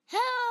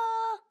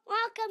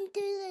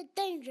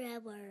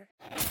Danger Hour.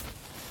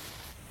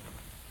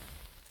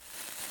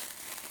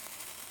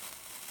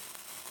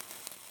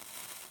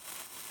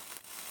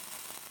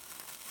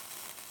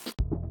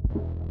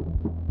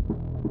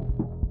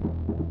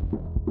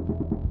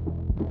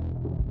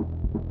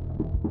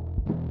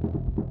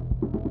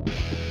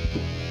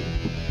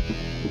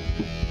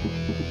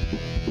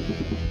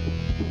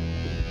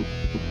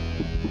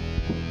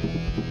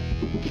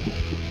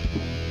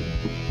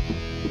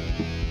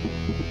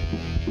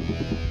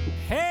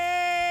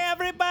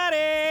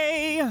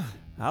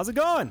 How's it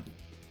going?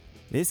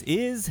 This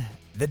is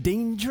the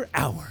Danger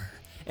Hour,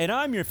 and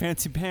I'm your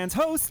fancy pants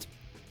host,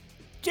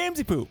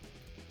 Jamesypoo.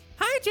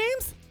 Hi,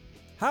 James.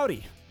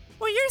 Howdy.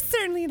 Well, you're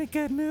certainly in a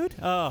good mood.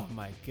 Oh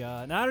my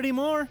God, not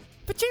anymore.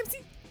 But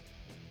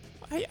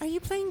Jamesy, are you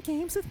playing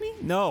games with me?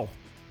 No.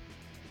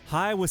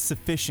 High was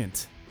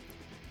sufficient.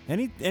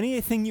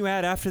 Anything you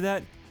add after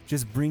that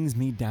just brings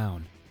me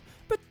down.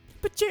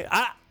 But James,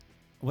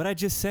 what'd I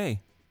just say?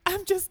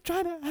 I'm just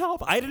trying to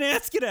help. I didn't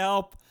ask you to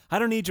help. I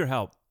don't need your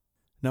help.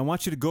 Now I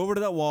want you to go over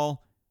to that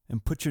wall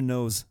and put your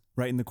nose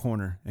right in the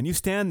corner. And you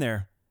stand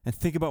there and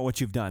think about what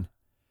you've done.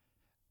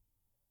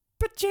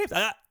 But James,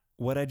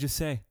 what'd I just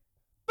say?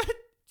 But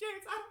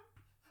James, I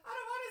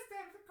don't want to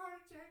stand in the corner,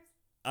 James.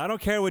 I don't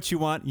care what you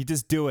want. You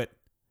just do it.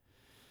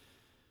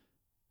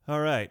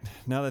 All right.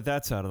 Now that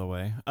that's out of the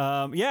way.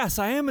 Yes,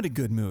 I am in a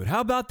good mood.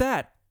 How about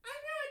that? I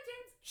know it,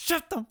 James.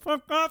 Shut the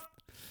fuck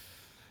up.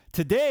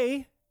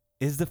 Today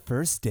is the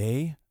first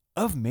day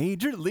of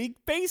Major League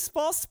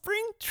Baseball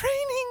spring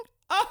training.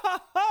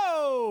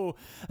 Oh,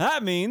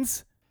 that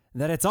means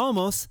that it's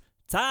almost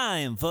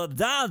time for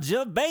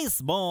Dodger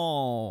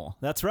baseball.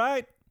 That's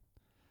right.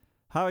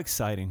 How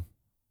exciting.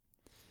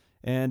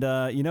 And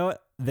you know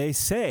what? They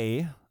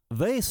say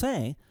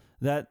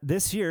that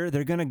this year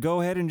they're going to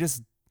go ahead and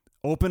just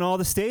open all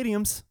the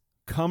stadiums.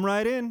 Come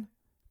right in.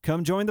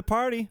 Come join the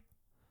party.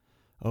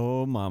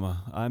 Oh,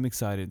 mama, I'm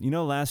excited. You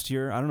know, last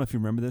year, I don't know if you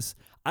remember this.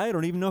 I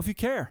don't even know if you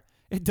care.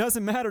 It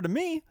doesn't matter to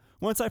me.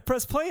 Once I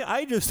press play,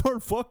 I just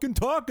start fucking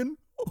talking.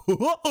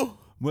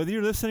 Whether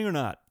you're listening or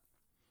not.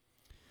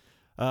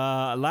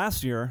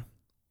 Last year,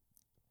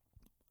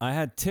 I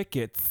had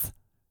tickets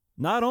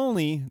not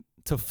only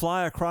to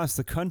fly across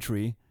the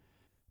country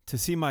to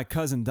see my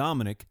cousin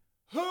Dominic,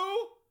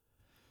 who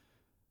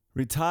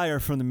retire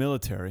from the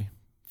military,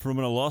 from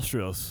an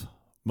illustrious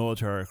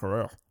military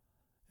career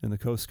in the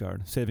Coast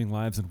Guard, saving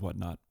lives and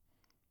whatnot.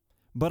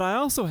 But I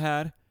also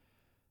had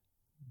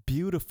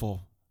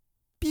beautiful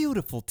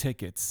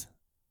tickets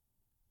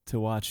to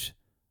watch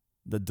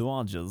the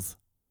Dodgers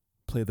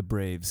play the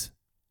Braves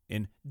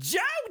in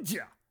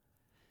Georgia.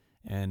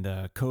 And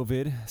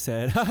COVID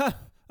said,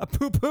 a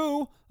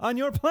poo-poo on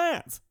your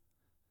plans.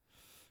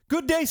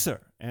 Good day,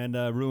 sir. And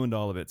ruined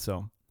all of it.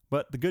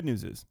 But the good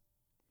news is,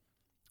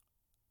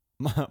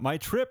 my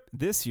trip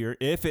this year,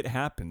 if it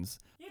happens.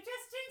 You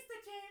just jinxed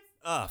it,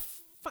 James.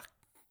 Fuck.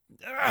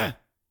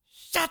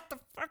 Shut the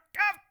fuck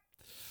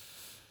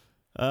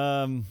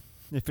up.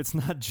 If it's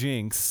not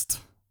jinxed,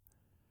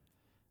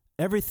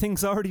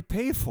 everything's already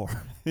paid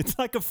for. It's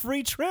like a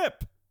free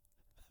trip.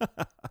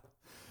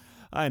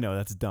 I know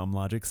that's dumb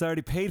logic, because I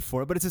already paid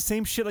for it, but it's the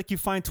same shit like you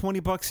find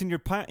 $20 in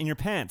your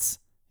pants,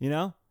 you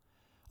know?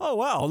 Oh,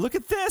 wow, look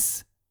at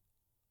this.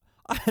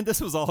 This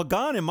was all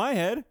gone in my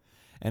head,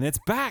 and it's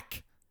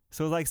back.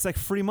 So it's like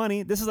free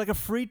money. This is like a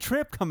free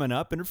trip coming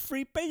up and a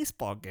free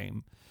baseball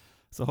game.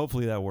 So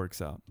hopefully that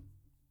works out.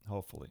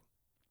 Hopefully.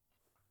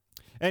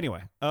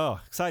 Anyway,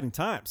 exciting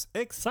times.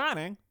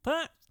 Exciting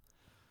times.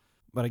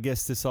 But I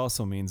guess this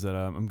also means that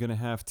I'm going to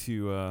have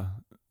to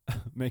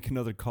make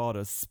another call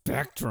to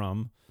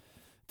Spectrum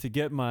to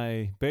get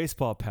my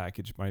baseball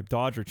package, my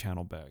Dodger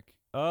channel back.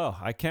 Oh,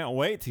 I can't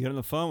wait to get on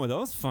the phone with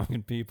those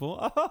fucking people.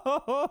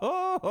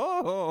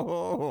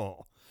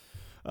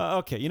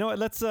 Okay, you know what?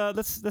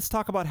 Let's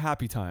talk about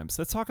happy times.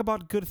 Let's talk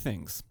about good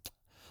things.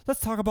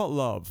 Let's talk about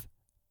love,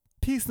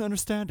 peace, and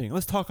understanding.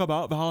 Let's talk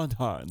about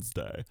Valentine's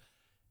Day.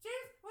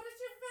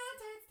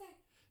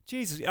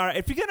 Jesus, all right,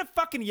 if you're going to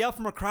fucking yell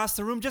from across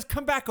the room, just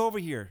come back over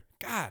here.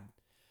 God,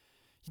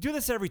 you do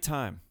this every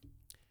time.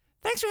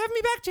 Thanks for having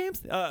me back,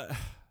 James.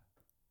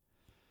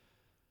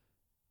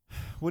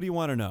 What do you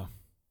want to know?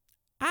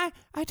 I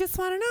just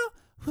want to know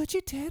what you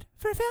did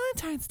for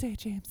Valentine's Day,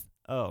 James.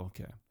 Oh,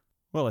 okay.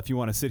 Well, if you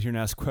want to sit here and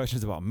ask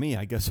questions about me,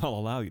 I guess I'll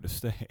allow you to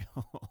stay.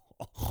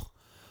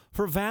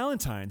 For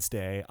Valentine's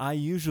Day, I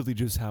usually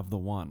just have the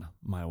one,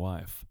 my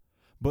wife.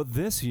 But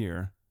this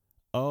year,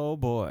 oh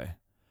boy,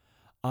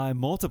 I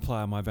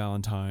multiply my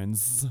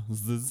Valentines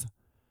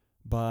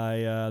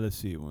by, let's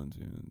see, 1, 2,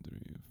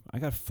 3. I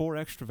got 4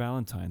 extra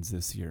Valentines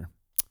this year.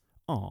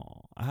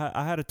 Oh,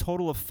 I had a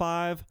total of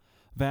 5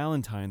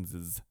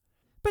 Valentines.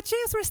 But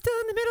James, we're still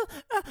in the middle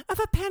of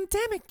a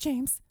pandemic,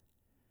 James.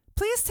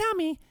 Please tell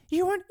me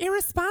you weren't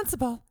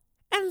irresponsible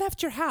and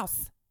left your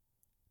house.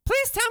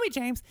 Please tell me,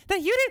 James,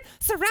 that you didn't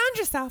surround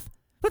yourself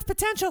with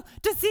potential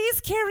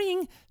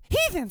disease-carrying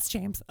heathens,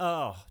 James.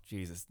 Oh,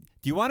 Jesus.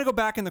 Do you want to go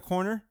back in the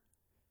corner?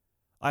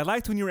 I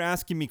liked when you were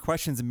asking me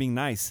questions and being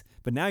nice,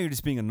 but now you're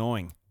just being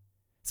annoying.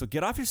 So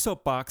get off your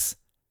soapbox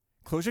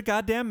close your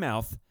goddamn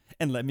mouth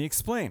and let me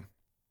explain.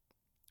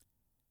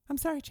 I'm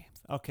sorry,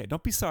 James. Okay,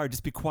 don't be sorry,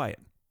 just be quiet.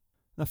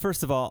 Now,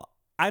 first of all,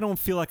 I don't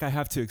feel like I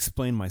have to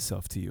explain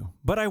myself to you,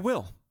 but I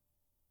will.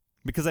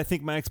 Because I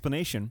think my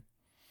explanation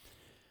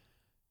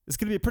is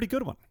going to be a pretty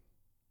good one.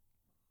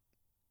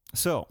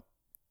 So,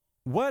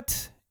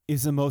 what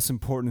is the most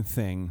important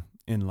thing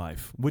in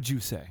life, would you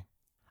say?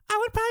 I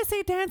would probably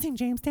say dancing,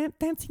 James.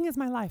 Dancing is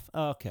my life.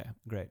 Okay,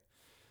 great.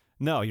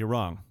 No, you're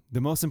wrong.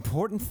 The most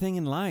important thing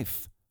in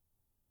life,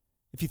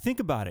 if you think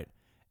about it,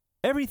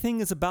 everything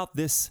is about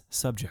this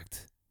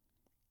subject.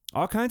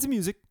 All kinds of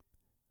music,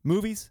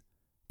 movies,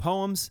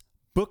 poems,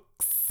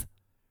 books,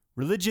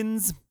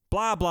 religions,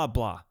 blah, blah,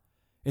 blah.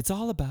 It's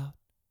all about...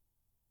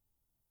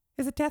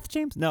 Is it death,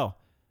 James? No.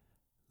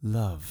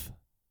 Love.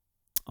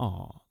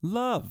 Aw,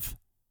 love.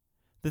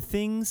 The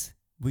things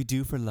we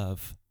do for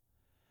love.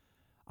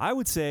 I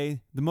would say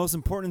the most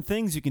important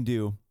things you can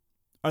do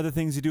are the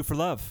things you do for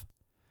love.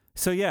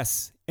 So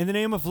yes, in the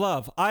name of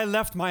love, I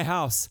left my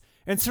house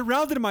and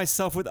surrounded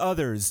myself with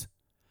others.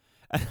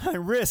 And I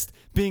risked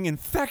being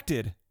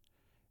infected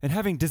and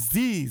having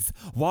disease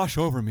wash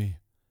over me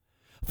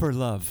for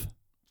love.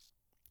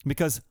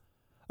 Because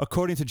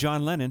according to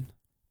John Lennon...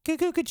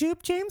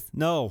 Goo-goo-gajoop, James?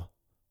 No.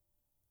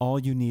 All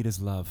you need is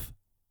love.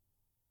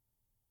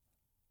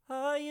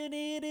 All you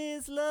need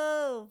is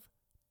love.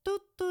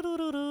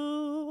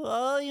 Do-do-do-do-do.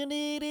 All you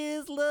need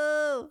is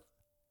love.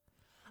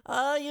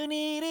 All you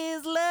need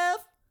is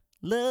love.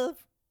 Love.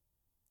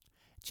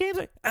 James,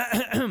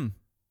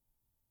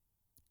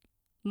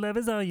 love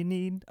is all you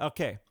need.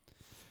 Okay.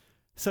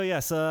 So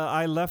yes,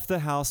 I left the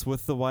house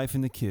with the wife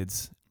and the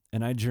kids,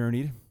 and I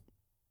journeyed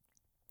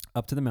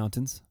up to the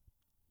mountains,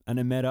 and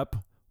I met up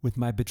with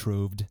my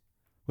betrothed,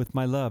 with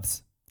my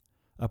loves,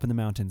 up in the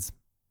mountains.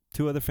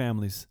 2 other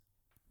families,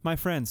 my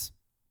friends,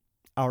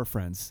 our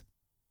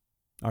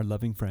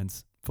loving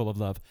friends, full of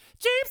love.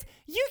 James,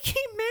 you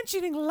keep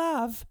mentioning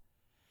love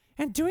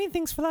and doing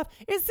things for love.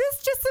 Is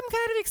this just some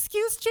kind of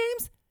excuse,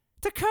 James,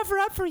 to cover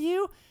up for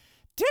you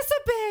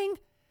disobeying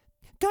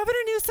Governor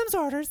Newsom's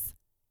orders,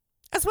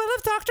 as well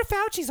as Dr.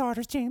 Fauci's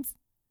orders, James,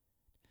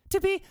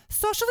 to be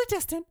socially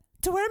distant,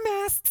 to wear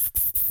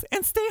masks,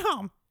 and stay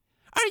home?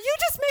 Are you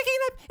just making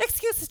up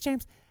excuses,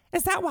 James?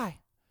 Is that why?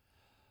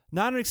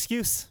 Not an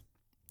excuse.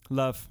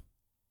 Love.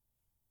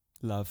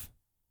 Love.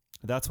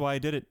 That's why I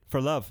did it. For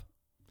love.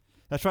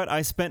 That's right.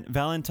 I spent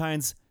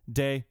Valentine's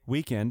Day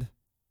weekend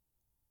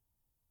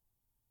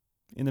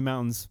in the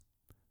mountains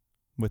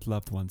with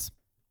loved ones.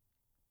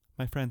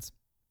 My friends,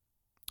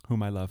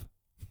 whom I love.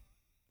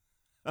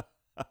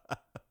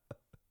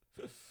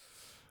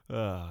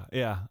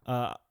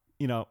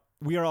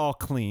 We are all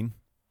clean.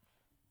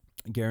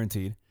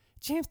 Guaranteed.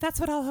 James, that's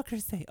what all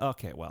hookers say.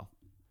 Okay, well,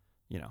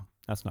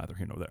 that's neither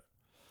here nor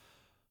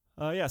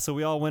there. So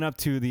we all went up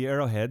to the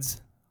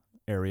Arrowheads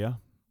area,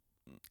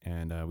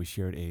 and we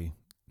shared a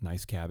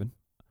nice cabin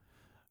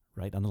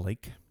right on the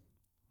lake.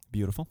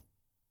 Beautiful.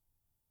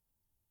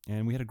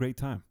 And we had a great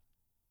time.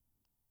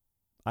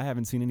 I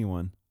haven't seen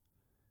anyone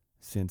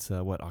since,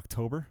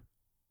 October?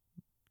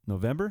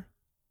 November?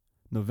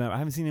 I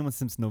haven't seen anyone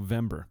since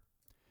November.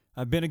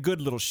 I've been a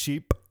good little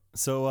sheep,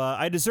 so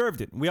I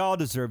deserved it. We all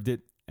deserved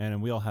it,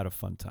 and we all had a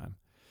fun time.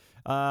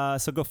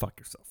 So go fuck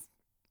yourself.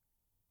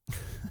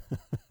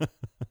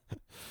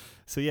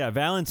 So yeah,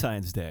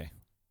 Valentine's Day.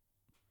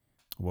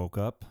 Woke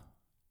up,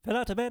 fell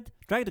out of bed,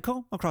 dragged a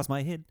comb across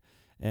my head,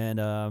 and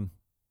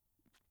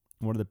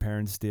one of the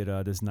parents did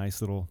this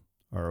nice little,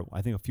 or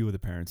I think a few of the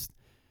parents,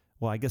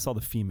 well, I guess all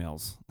the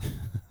females,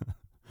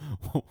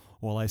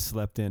 while I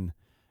slept in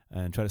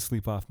and tried to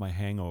sleep off my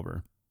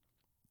hangover.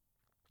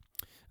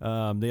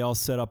 They all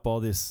set up all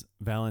this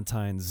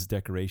Valentine's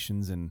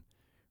decorations and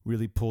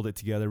really pulled it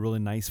together really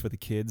nice for the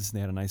kids. They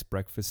had a nice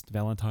breakfast,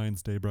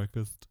 Valentine's Day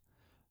breakfast.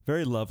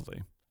 Very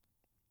lovely.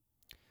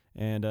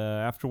 And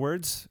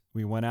afterwards,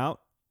 we went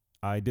out.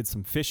 I did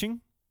some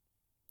fishing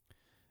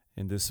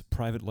in this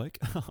private lake.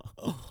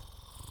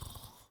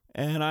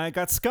 And I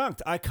got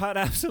skunked. I caught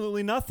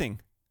absolutely nothing.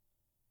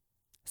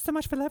 So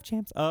much for love,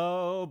 James.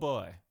 Oh,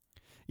 boy.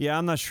 Yeah,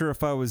 I'm not sure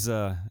if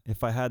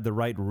I had the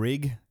right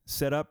rig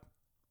set up.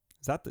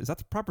 Is that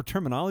the proper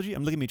terminology?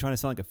 I'm looking at me trying to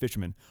sound like a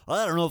fisherman.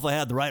 I don't know if I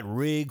had the right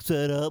rig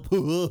set up.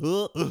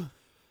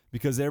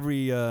 Because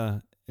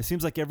it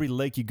seems like every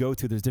lake you go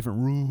to, there's different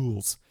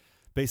rules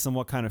based on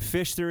what kind of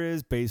fish there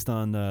is, based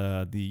on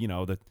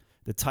the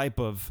type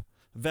of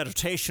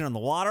vegetation in the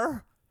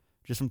water.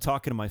 Just from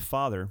talking to my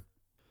father,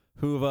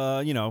 who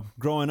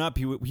growing up,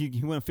 he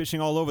went fishing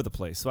all over the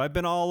place. So I've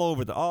been all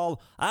over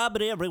I've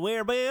been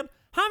everywhere, man.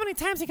 How many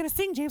times are you gonna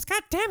sing, James?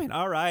 God damn it!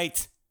 All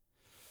right.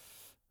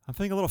 I'm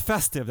feeling a little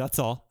festive, that's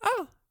all.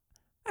 Oh,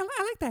 I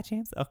like that,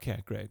 James.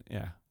 Okay, great.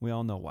 Yeah, we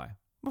all know why.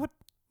 What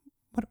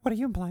are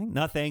you implying?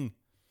 Nothing.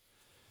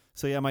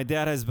 So yeah, my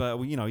dad has,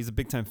 he's a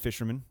big-time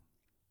fisherman.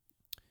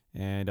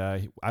 And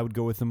I would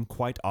go with him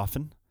quite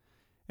often.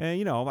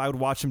 And, I would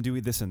watch him do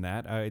this and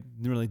that. I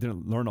really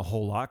didn't learn a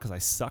whole lot because I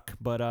suck.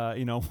 But,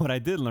 what I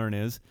did learn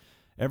is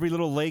every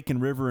little lake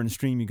and river and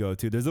stream you go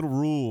to, there's little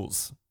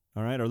rules,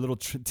 all right, or little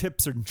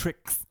tips and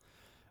tricks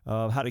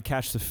how to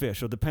catch the fish.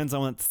 So it depends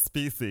on what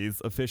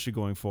species of fish you're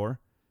going for,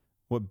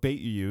 what bait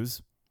you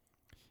use.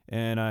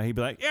 And he'd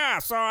be like, yeah,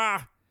 so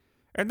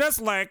in this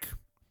lake,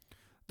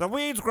 the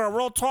weeds grow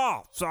real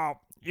tall. So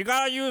you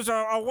got to use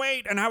a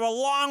weight and have a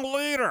long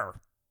leader.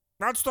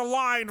 That's the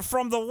line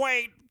from the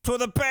weight to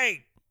the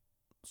bait.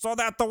 So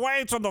that the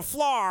weight's on the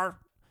floor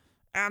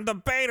and the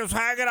bait is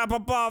hanging up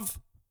above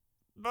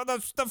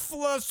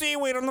the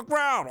seaweed on the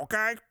ground,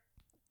 okay?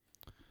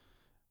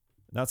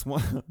 That's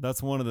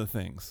one of the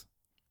things.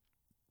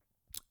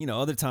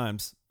 Other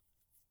times,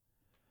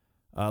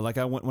 like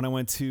when I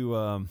went to,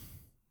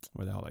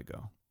 where the hell did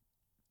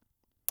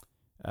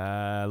I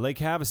go? Lake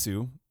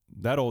Havasu,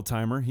 that old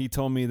timer, he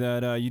told me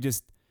that you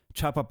just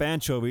chop up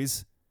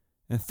anchovies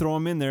and throw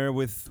them in there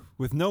with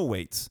no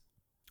weights.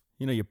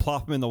 You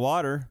plop them in the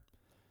water,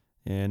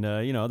 and,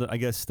 I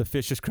guess the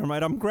fish just come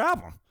right up and grab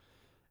them.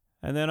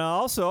 And then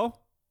also,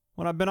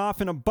 when I've been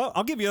off in a boat,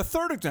 I'll give you a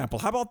third example.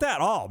 How about that?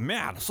 Oh,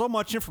 man, so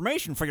much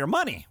information for your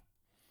money.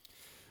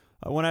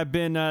 When I've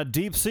been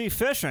deep sea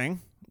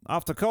fishing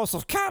off the coast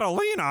of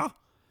Catalina,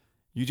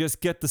 you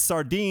just get the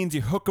sardines,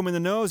 you hook them in the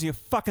nose, you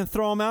fucking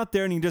throw them out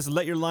there, and you just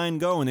let your line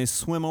go, and they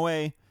swim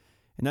away.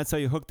 And that's how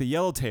you hook the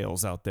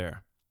yellowtails out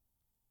there.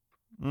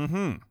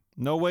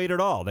 No weight at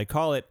all. They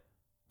call it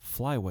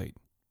fly weight.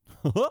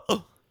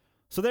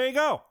 So there you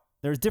go.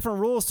 There's different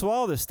rules to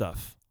all this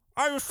stuff.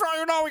 Are you sure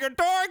you know what you're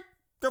doing?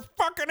 You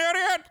fucking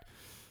idiot!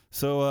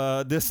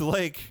 So this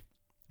lake,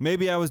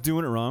 maybe I was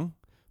doing it wrong,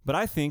 but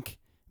I think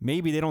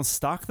maybe they don't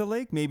stock the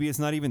lake. Maybe it's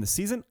not even the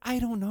season. I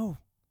don't know.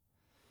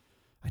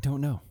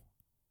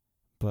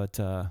 But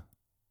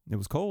it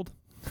was cold.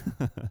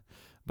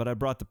 But I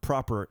brought the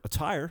proper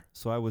attire,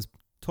 so I was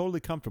totally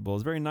comfortable. It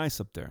was very nice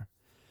up there.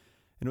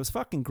 And it was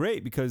fucking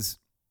great because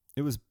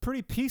it was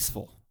pretty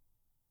peaceful.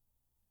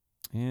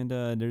 And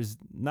there's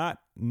not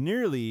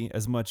nearly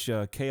as much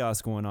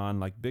chaos going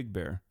on like Big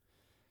Bear.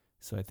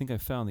 So I think I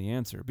found the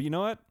answer. But you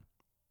know what?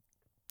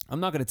 I'm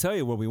not going to tell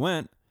you where we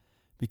went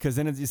because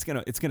then it's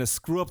gonna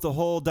screw up the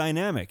whole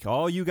dynamic.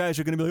 All you guys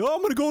are going to be like, oh,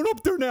 I'm going to go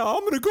up there now.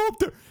 I'm going to go up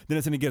there. Then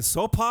it's going to get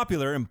so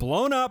popular and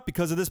blown up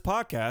because of this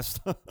podcast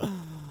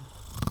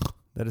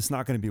that it's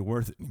not going to be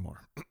worth it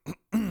anymore.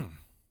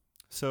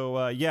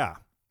 So, yeah,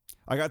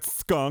 I got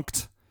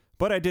skunked.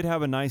 But I did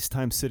have a nice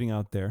time sitting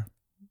out there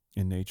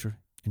in nature,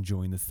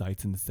 enjoying the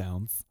sights and the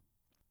sounds.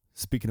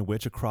 Speaking of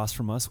which, across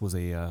from us was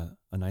a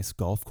nice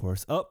golf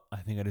course. Oh, I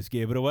think I just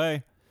gave it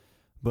away.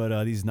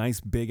 But these nice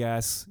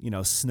big-ass,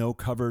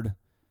 snow-covered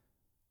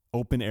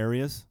open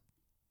areas.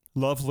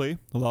 Lovely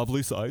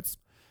sights.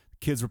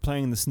 Kids were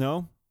playing in the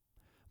snow.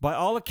 By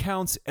all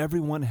accounts,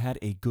 everyone had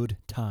a good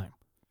time.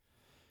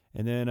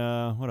 And then,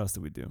 what else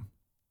did we do?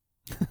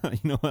 You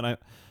know what?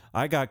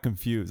 I got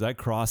confused. I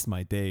crossed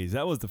my days.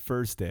 That was the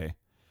first day.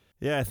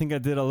 Yeah, I think I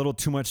did a little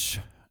too much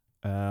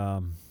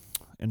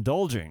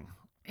indulging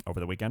over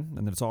the weekend,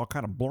 and then it's all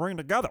kind of blurring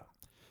together.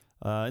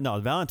 No,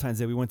 Valentine's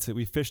Day,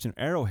 we fished in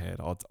Arrowhead,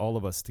 all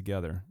of us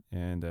together,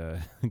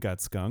 and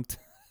got skunked.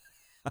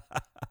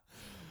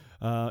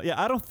 Yeah,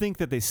 I don't think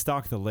that they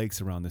stock the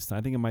lakes around this time.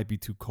 I think it might be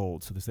too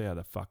cold, so they say,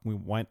 the fuck,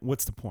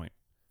 what's the point?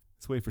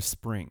 Let's wait for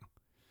spring.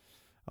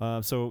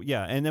 So,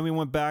 yeah, and then we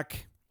went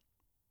back.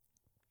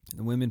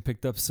 The women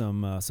picked up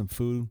some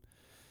food.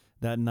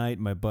 That night,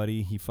 my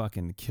buddy, he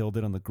fucking killed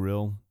it on the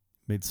grill.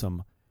 Made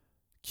some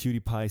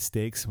cutie pie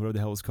steaks, whatever the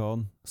hell it's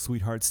called.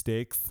 Sweetheart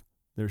steaks.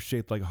 They're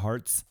shaped like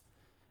hearts.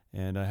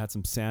 And I had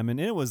some salmon.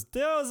 And it was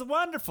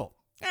wonderful.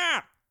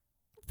 Yeah,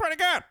 pretty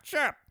good.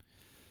 Shit.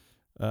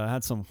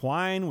 Had some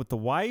wine with the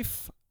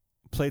wife.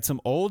 Played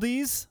some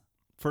oldies,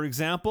 for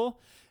example.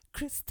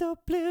 Crystal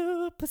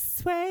Blue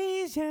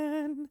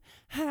Persuasion.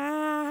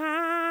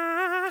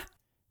 Ah.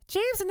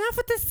 James, enough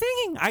with the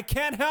singing. I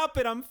can't help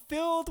it. I'm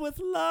filled with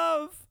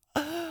love.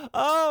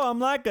 Oh, I'm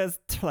like a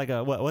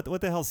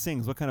what the hell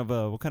sings? What kind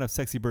of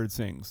sexy bird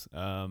sings?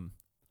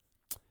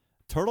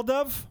 Turtle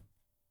dove?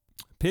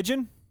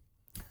 Pigeon?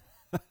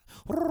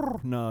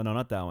 No,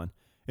 not that one.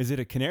 Is it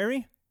a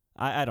canary?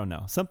 I don't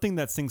know. Something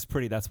that sings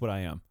pretty, that's what I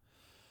am.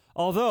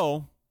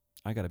 Although,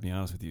 I got to be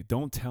honest with you,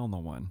 don't tell no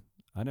one.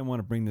 I didn't want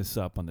to bring this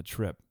up on the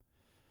trip.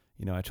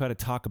 I tried to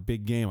talk a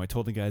big game. I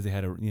told the guys they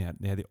had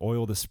to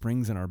oil the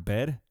springs in our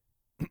bed.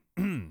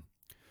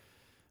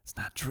 It's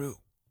not true.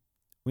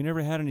 We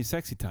never had any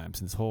sexy time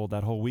since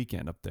that whole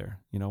weekend up there.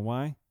 You know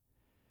why?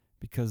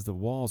 Because the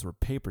walls were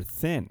paper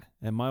thin,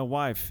 and my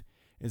wife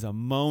is a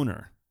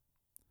moaner.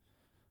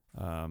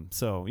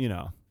 So,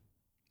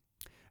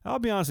 I'll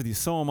be honest with you,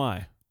 so am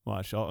I.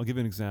 Watch, I'll give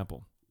you an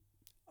example.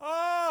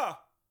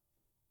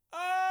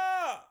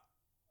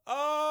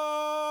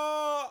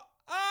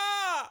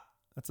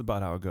 That's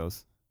about how it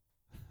goes.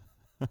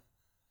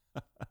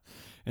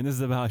 And this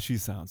is about how she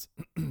sounds.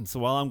 So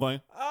while I'm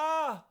going,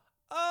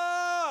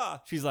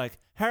 she's like,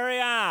 hurry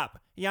up.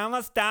 You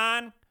almost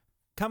done?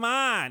 Come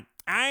on.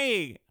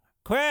 Aye.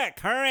 Quick,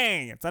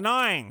 hurry. It's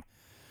annoying.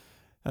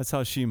 That's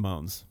how she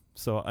moans.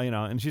 So,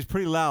 and she's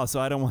pretty loud, so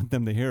I don't want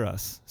them to hear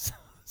us.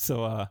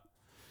 So,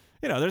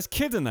 there's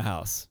kids in the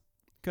house.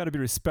 Got to be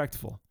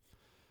respectful.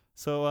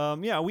 So,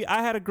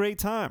 I had a great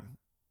time.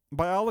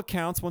 by all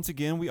accounts, once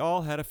again, we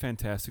all had a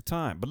fantastic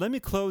time. But let me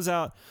close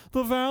out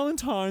the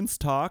Valentine's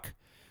talk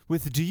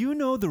with, do you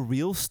know the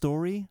real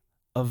story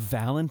of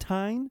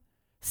Valentine?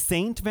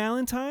 Saint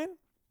Valentine?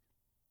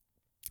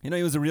 You know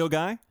he was a real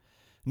guy?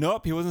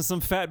 Nope, he wasn't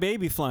some fat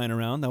baby flying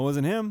around. That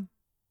wasn't him.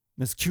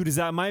 As cute as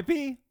that might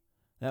be,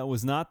 that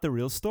was not the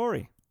real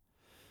story.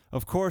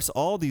 Of course,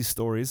 all these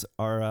stories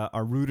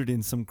are rooted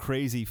in some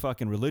crazy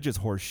fucking religious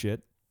horse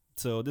shit,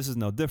 so this is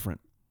no different.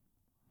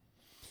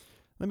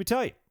 Let me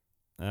tell you.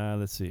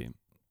 Let's see.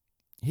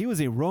 He was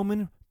a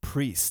Roman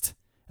priest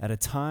at a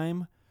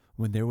time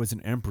when there was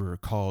an emperor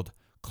called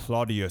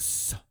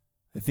Claudius.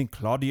 I think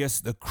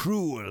Claudius the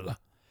Cruel,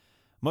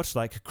 much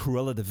like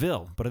Cruella de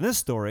Vil. But in this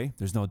story,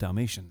 there's no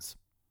Dalmatians.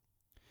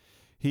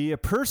 He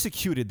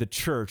persecuted the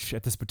church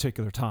at this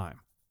particular time.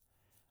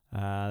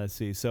 Let's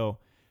see. So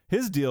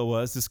his deal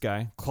was, this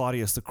guy,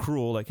 Claudius the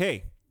Cruel, like,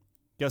 hey,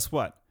 guess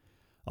what?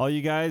 All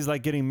you guys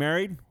like getting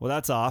married? Well,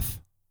 that's off.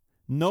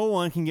 No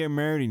one can get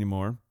married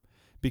anymore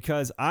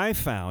because I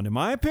found, in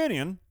my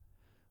opinion,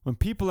 when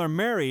people are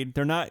married,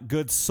 they're not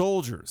good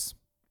soldiers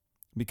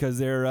because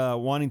they're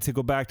wanting to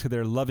go back to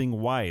their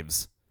loving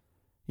wives.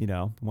 You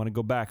know, want to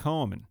go back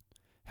home and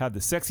have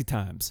the sexy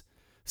times.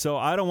 So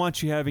I don't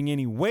want you having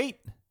any weight,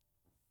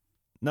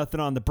 nothing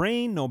on the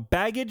brain, no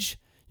baggage.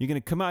 You're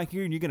going to come out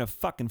here and you're going to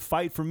fucking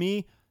fight for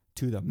me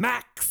to the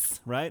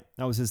max, right?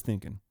 That was his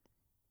thinking.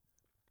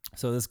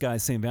 So this guy,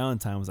 St.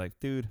 Valentine, was like,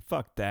 dude,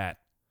 fuck that.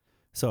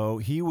 So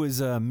he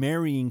was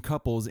marrying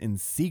couples in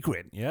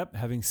secret. Yep,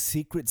 having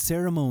secret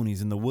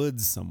ceremonies in the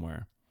woods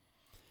somewhere.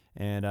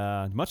 And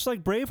much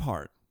like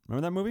Braveheart.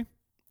 Remember that movie?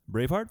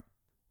 Braveheart?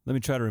 Let me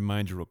try to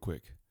remind you real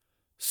quick.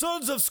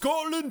 Sons of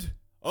Scotland,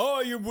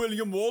 I am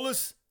William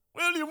Wallace.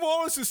 William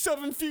Wallace is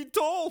 7 feet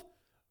tall.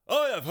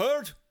 I have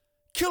heard.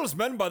 Kills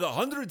men by the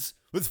hundreds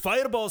with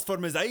fireballs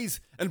from his eyes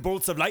and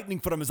bolts of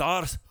lightning from his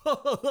arse.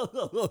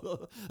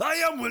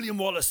 I am William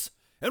Wallace,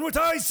 and what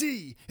I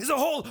see is a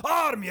whole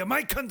army of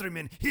my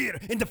countrymen here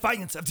in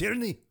defiance of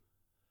tyranny.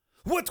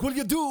 What will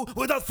you do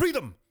without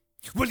freedom?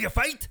 Will you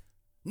fight?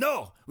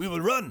 No, we will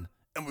run,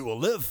 and we will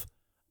live.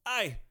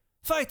 Aye,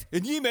 fight,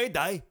 and ye may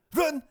die.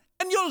 Run,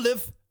 and you'll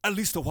live, at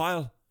least a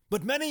while.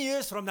 But many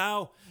years from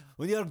now,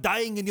 when you're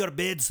dying in your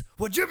beds,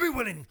 would you be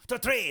willing to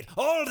trade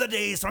all the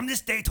days from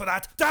this day to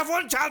that to have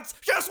one chance,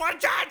 just one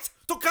chance,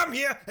 to come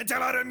here and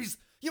tell our enemies,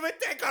 you may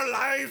take our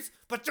lives,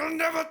 but you'll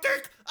never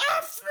take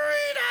our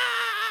freedom?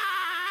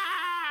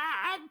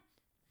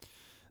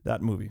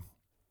 That movie.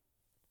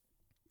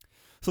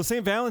 So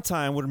St.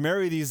 Valentine would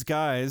marry these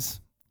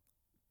guys,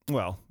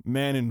 well,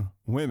 men and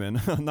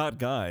women, not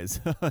guys.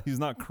 He's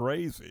not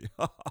crazy.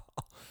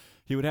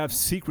 He would have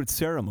secret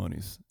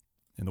ceremonies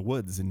in the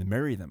woods and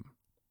marry them.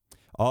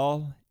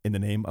 All in the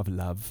name of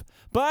love.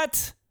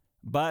 But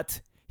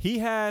he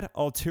had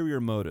ulterior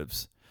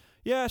motives.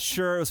 Yeah,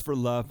 sure, it was for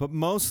love, but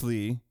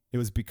mostly it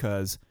was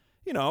because,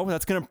 you know,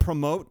 that's going to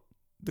promote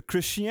the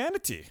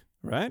Christianity,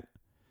 right?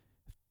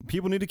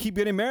 People need to keep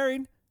getting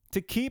married to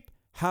keep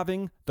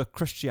having the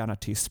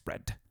Christianity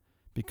spread.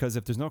 Because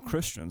if there's no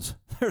Christians,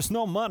 there's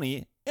no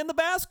money in the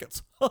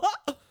baskets.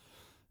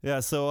 Yeah,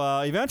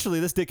 so eventually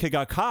this dickhead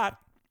got caught.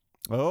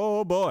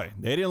 Oh boy,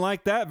 they didn't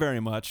like that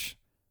very much.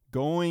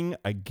 Going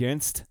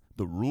against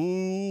the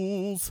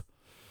rules.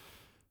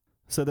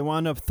 So they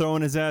wound up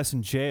throwing his ass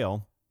in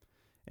jail.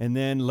 And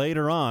then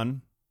later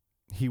on,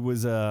 he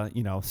was,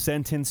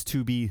 sentenced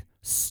to be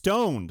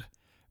stoned,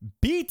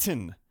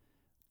 beaten.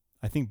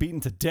 I think beaten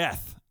to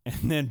death,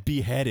 and then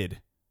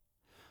beheaded.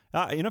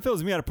 If it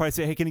was me, I'd probably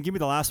say, hey, can you give me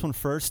the last one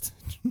first?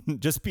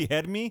 Just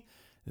behead me,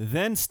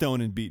 then stone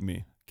and beat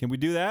me. Can we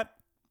do that?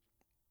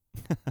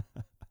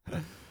 All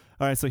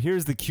right, so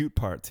here's the cute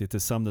part to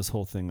sum this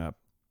whole thing up.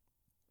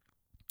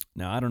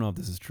 Now, I don't know if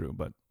this is true,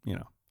 but,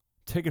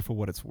 take it for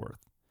what it's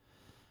worth.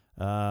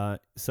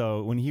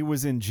 So when he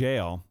was in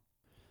jail,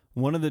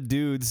 one of the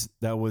dudes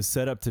that was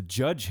set up to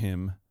judge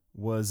him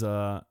was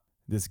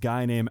this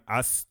guy named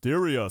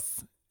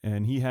Asterius,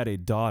 and he had a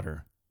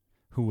daughter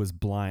who was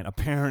blind,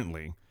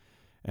 apparently,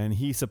 and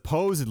he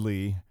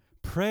supposedly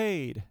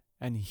prayed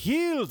and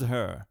healed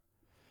her.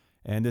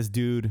 And this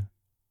dude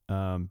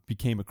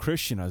became a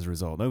Christian as a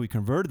result. Now, we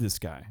converted this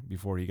guy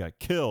before he got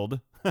killed,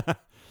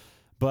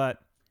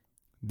 but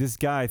this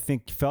guy, I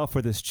think, fell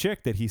for this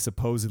chick that he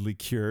supposedly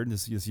cured.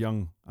 This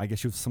young, I guess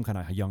she was some kind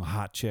of young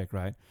hot chick,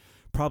 right?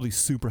 Probably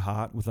super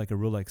hot with like a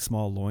real like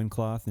small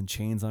loincloth and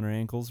chains on her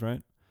ankles,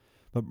 right?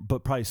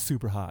 But probably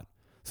super hot.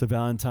 So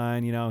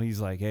Valentine, he's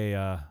like, hey,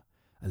 I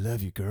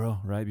love you,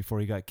 girl, right?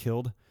 Before he got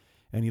killed.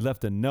 And he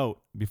left a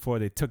note before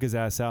they took his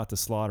ass out to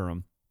slaughter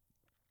him.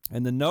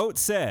 And the note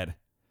said,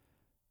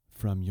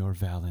 from your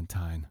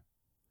Valentine.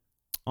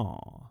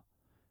 Aw.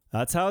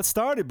 That's how it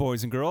started,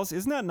 boys and girls.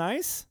 Isn't that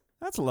nice?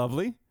 That's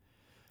lovely.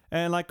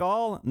 And like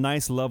all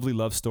nice, lovely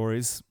love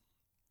stories,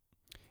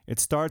 it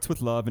starts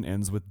with love and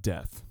ends with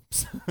death.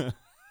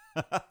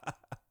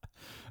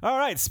 All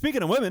right,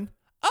 speaking of women.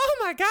 Oh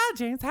my God,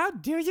 James, how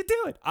do you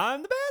do it?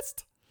 I'm the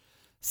best.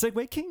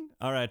 Segway king.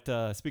 All right,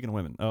 speaking of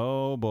women.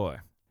 Oh boy.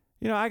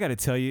 I got to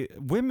tell you,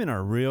 women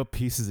are real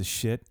pieces of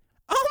shit.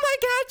 Oh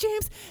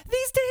James.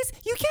 These days,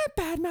 you can't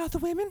badmouth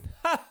women.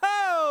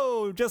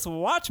 Ho-ho! Just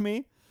watch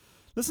me.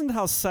 Listen to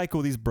how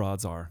psycho these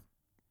broads are.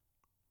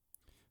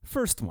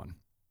 First one.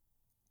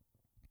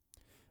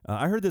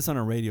 I heard this on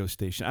a radio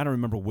station. I don't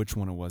remember which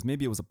one it was.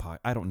 Maybe it was a pod.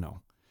 I don't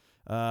know.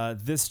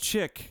 This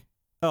chick.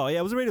 Oh, yeah,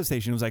 it was a radio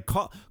station. It was like,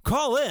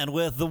 call in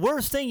with the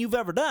worst thing you've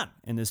ever done.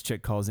 And this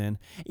chick calls in.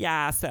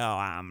 Yeah,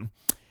 so,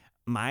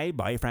 my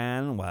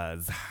boyfriend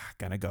was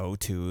gonna go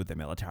to the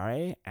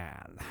military,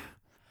 and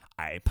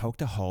I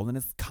poked a hole in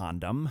his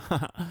condom,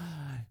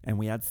 and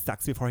we had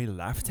sex before he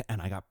left,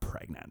 and I got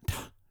pregnant.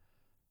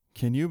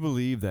 Can you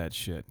believe that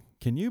shit?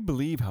 Can you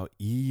believe how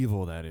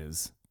evil that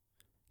is?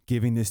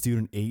 Giving this dude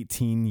an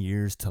 18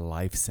 years to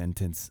life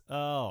sentence.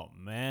 Oh,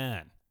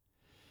 man.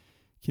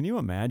 Can you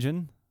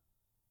imagine?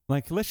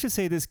 Like, let's just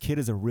say this kid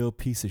is a real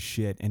piece of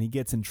shit and he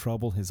gets in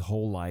trouble his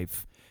whole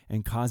life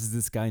and causes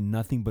this guy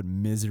nothing but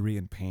misery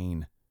and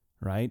pain,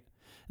 right?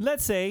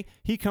 Let's say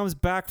he comes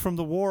back from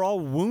the war all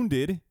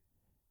wounded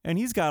and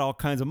he's got all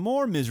kinds of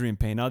more misery and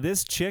pain. Now,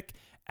 this chick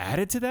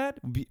added to that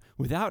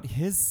without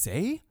his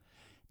say?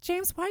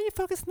 James, why are you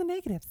focused on the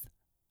negatives?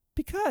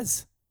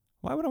 Because.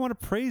 Why would I want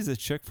to praise this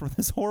chick for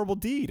this horrible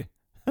deed?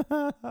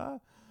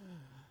 I'm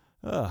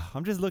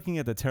just looking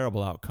at the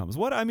terrible outcomes.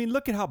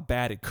 Look at how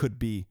bad it could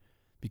be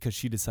because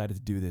she decided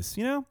to do this,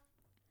 you know?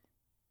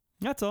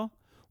 That's all.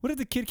 What if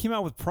the kid came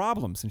out with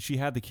problems and she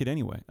had the kid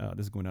anyway? Oh,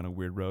 this is going down a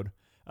weird road.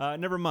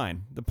 Never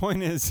mind. The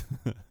point is,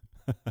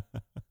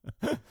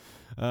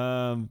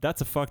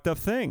 that's a fucked up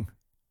thing.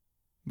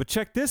 But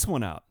check this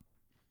one out.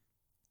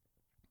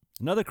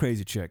 Another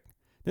crazy chick.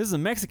 This is a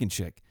Mexican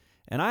chick,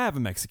 and I have a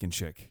Mexican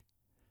chick.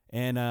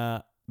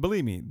 And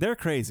believe me, they're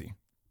crazy.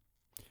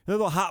 They're a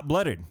little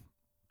hot-blooded.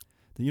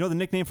 You know the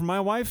nickname for my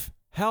wife?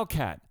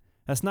 Hellcat.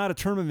 That's not a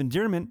term of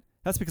endearment.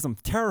 That's because I'm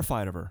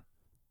terrified of her.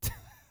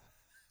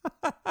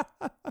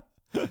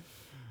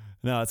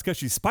 No, it's because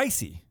she's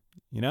spicy,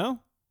 you know?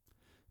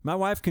 My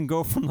wife can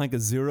go from like a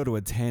 0 to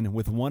a 10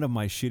 with one of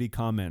my shitty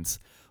comments.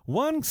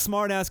 One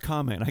smart-ass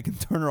comment, I can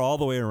turn her all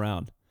the way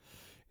around.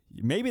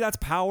 Maybe that's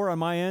power on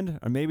my end,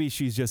 or maybe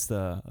she's just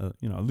a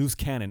loose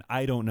cannon.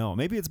 I don't know.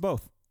 Maybe it's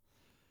both.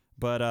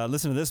 But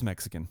listen to this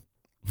Mexican.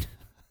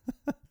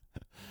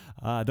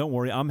 Don't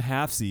worry, I'm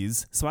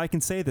halfsies, so I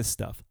can say this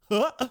stuff.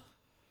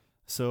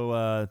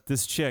 So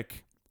this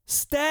chick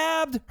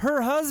stabbed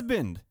her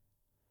husband.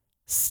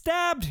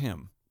 Stabbed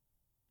him.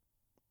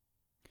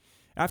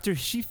 After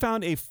she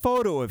found a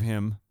photo of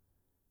him,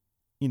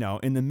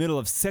 in the middle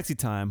of sexy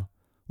time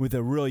with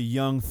a real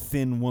young,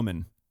 thin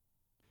woman.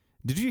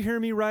 Did you hear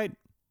me right?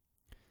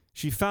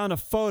 She found a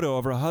photo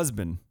of her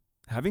husband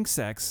having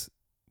sex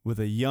with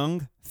a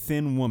young,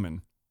 thin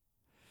woman.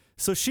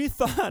 So she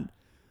thought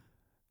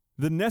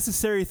the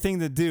necessary thing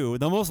to do,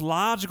 the most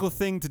logical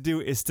thing to do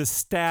is to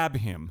stab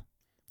him.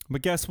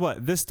 But guess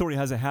what? This story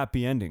has a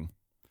happy ending.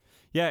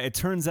 Yeah, it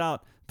turns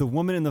out the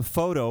woman in the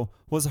photo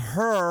was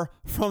her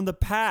from the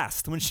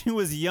past when she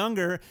was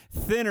younger,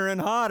 thinner,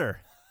 and hotter.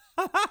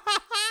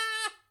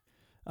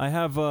 I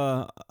have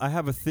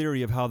a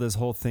theory of how this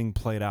whole thing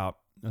played out.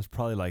 It's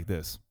probably like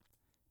this.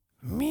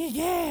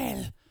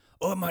 Miguel!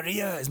 Oh,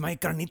 Maria, is my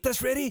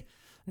carnitas ready?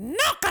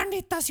 No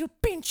carnitas, you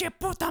pinche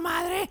puta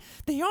madre!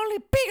 The only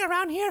pig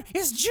around here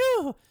is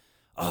Jew!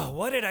 Oh,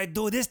 what did I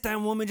do this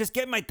time, woman? Just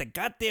get my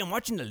tecate. I'm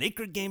watching the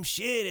Laker game.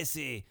 Shit,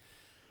 ese.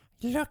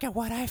 Look at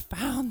what I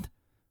found.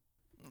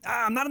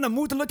 I'm not in the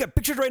mood to look at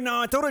pictures right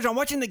now. I told you I'm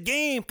watching the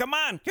game. Come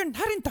on. You're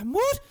not in the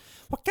mood?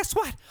 Well, guess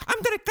what?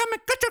 I'm gonna come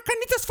and cut your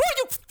carnitas for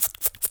you!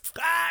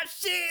 Ah,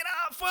 shit.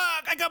 Oh,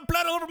 fuck. I got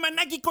blood all over my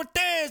Nike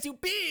Cortez, you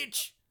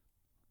bitch.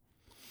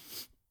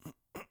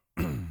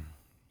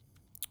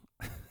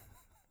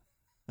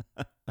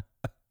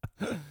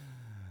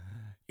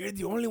 You're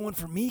the only one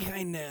for me,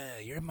 kinda.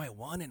 You're my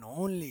one and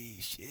only.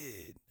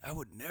 Shit. I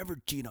would never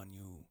cheat on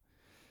you.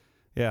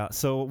 Yeah,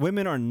 so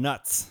women are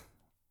nuts.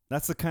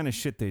 That's the kind of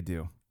shit they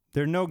do.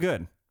 They're no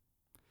good.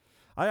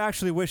 I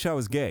actually wish I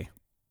was gay.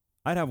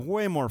 I'd have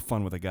way more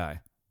fun with a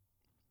guy.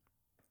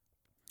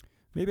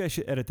 Maybe I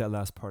should edit that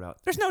last part out.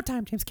 There's no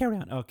time, James. Carry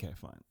on. Okay,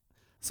 fine.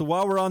 So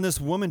while we're on this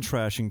woman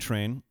trashing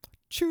train,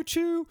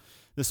 choo-choo.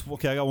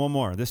 Okay, I got one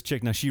more. This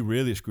chick, now she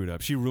really screwed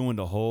up. She ruined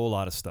a whole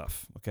lot of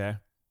stuff, okay?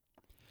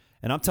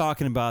 And I'm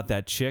talking about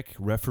that chick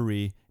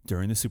referee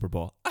during the Super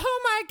Bowl.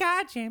 Oh my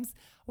God, James.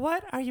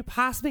 What are you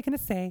possibly going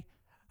to say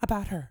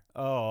about her?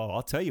 Oh,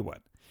 I'll tell you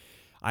what.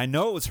 I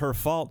know it was her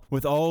fault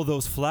with all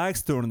those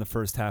flags thrown in the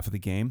first half of the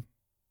game.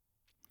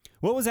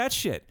 What was that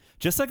shit?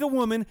 Just like a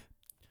woman,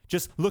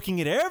 just looking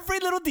at every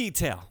little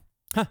detail.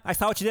 Huh, I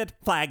saw what you did.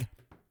 Flag.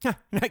 Huh,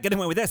 you're not getting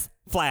away with this.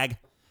 Flag.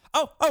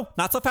 Oh,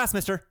 not so fast,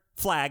 mister.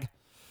 Flag.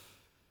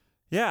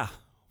 Yeah,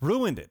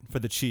 ruined it for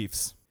the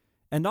Chiefs.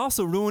 And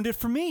also ruined it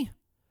for me.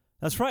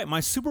 That's right, my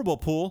Super Bowl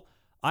pool,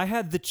 I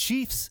had the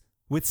Chiefs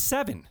with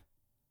 7.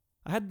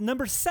 I had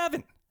number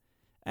 7.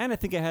 And I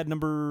think I had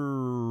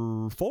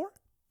number 4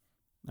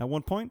 at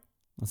one point.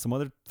 On some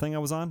other thing I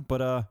was on.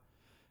 But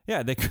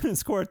yeah, they couldn't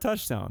score a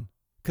touchdown.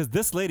 Because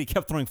this lady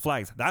kept throwing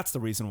flags. That's the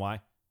reason why.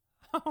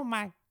 Oh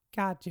my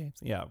God, James.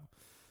 Yeah,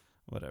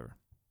 whatever.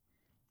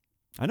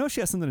 I know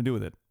she has something to do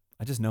with it.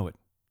 I just know it.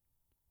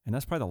 And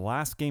that's probably the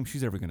last game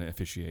she's ever going to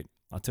officiate.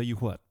 I'll tell you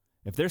what.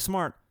 If they're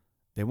smart,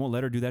 they won't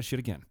let her do that shit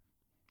again.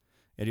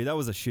 Yeah, dude, that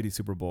was a shitty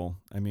Super Bowl.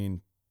 I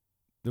mean,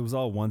 it was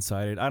all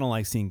one-sided. I don't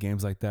like seeing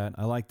games like that.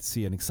 I like to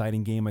see an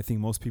exciting game. I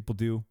think most people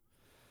do.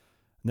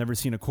 Never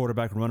seen a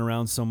quarterback run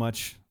around so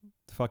much.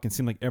 It fucking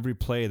seemed like every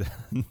play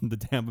the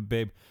Tampa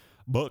Bay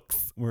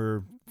Bucks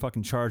were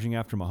fucking charging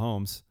after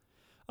Mahomes.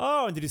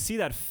 Oh, and did you see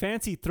that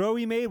fancy throw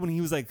he made when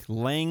he was like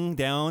laying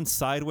down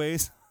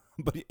sideways,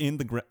 but in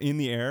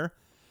the air?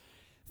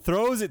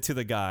 Throws it to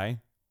the guy,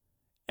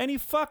 and he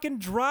fucking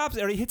drops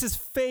it, or he hits his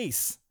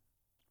face.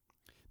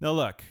 Now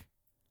look,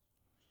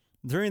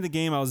 during the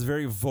game, I was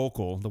very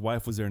vocal. The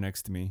wife was there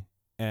next to me,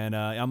 and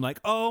I'm like,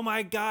 oh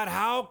my God,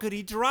 how could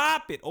he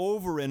drop it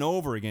over and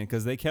over again?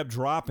 Because they kept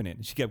dropping it.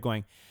 And she kept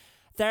going,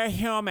 they're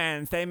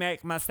humans, they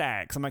make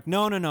mistakes. I'm like,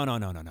 no.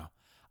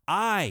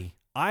 I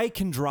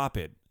can drop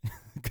it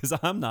because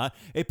I'm not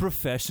a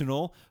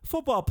professional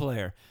football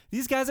player.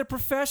 These guys are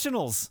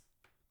professionals.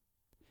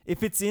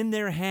 If it's in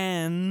their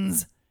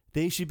hands,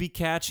 they should be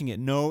catching it.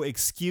 No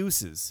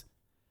excuses.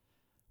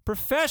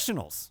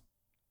 Professionals.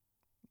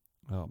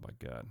 Oh my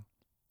God.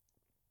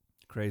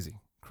 Crazy.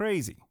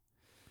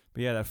 But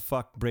yeah, that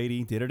fuck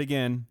Brady did it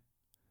again.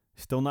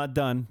 Still not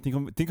done.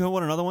 Think he'll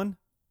win another one?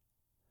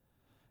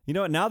 You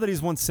know what? Now that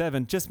he's won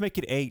 7, just make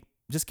it 8.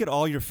 Just get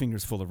all your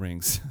fingers full of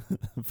rings.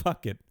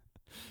 Fuck it.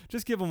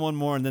 Just give him one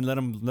more and then let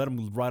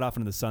him ride off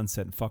into the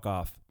sunset and fuck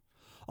off.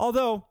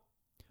 Although,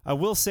 I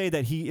will say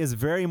that he is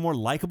very more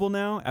likable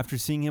now after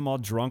seeing him all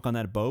drunk on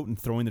that boat and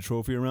throwing the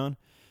trophy around.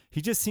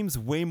 He just seems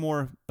way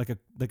more like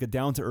a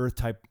down-to-earth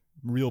type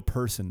real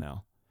person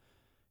now.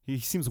 He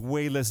seems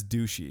way less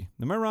douchey.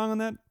 Am I wrong on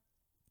that?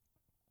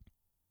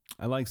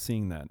 I like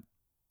seeing that.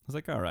 I was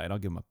like, all right, I'll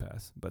give him a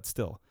pass. But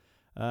still,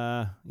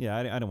 yeah,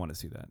 I don't want to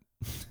see that.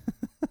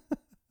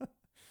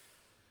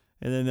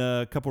 And then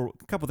a couple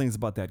things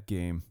about that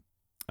game.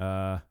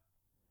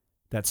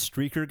 That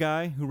streaker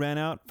guy who ran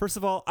out. First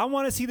of all, I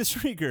want to see the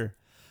streaker.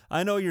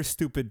 I know your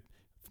stupid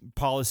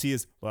policy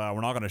is, well,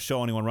 we're not going to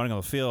show anyone running on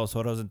the field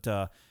so it doesn't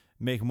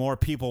make more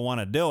people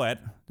want to do it.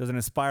 Doesn't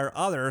inspire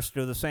others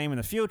to do the same in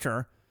the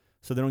future,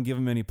 so they don't give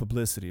them any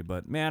publicity.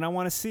 But man, I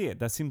want to see it.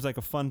 That seems like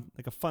a fun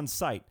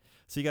sight.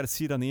 So you got to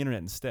see it on the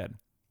internet instead.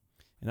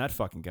 And that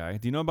fucking guy.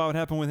 Do you know about what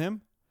happened with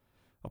him?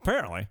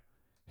 Apparently,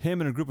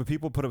 him and a group of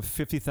people put up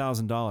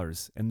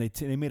 $50,000, and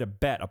they made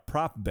a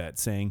prop bet,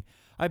 saying,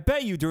 I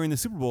bet you during the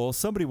Super Bowl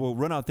somebody will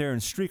run out there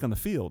and streak on the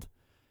field.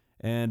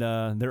 And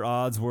their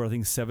odds were, I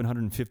think,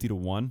 750 to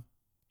 1.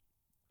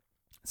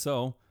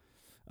 So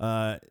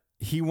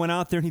he went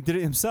out there and he did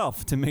it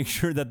himself to make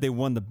sure that they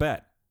won the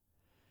bet.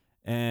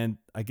 And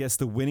I guess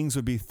the winnings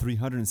would be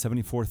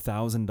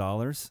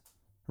 $374,000,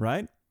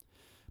 right?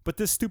 But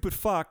this stupid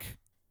fuck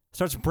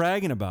starts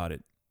bragging about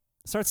it,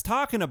 starts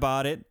talking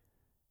about it,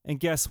 and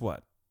guess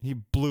what? He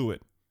blew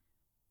it.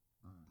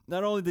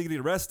 Not only did he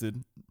get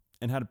arrested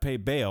and had to pay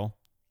bail,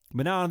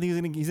 but now I don't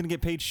think he's gonna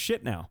get paid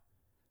shit now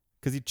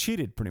because he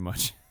cheated pretty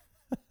much.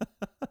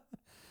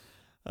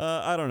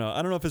 I don't know.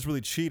 I don't know if it's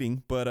really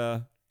cheating,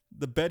 but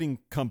the betting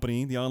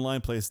company, the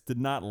online place, did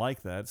not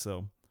like that,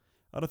 so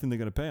I don't think they're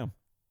gonna pay him.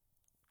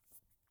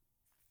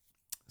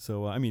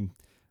 So I mean,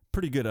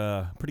 pretty good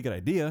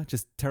idea.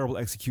 Just terrible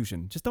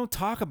execution. Just don't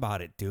talk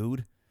about it,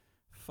 dude.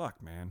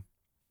 Fuck, man.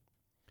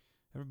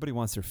 Everybody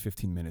wants their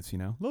 15 minutes, you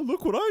know?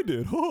 Look what I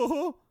did.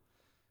 The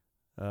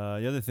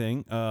other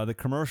thing, the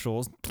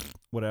commercials,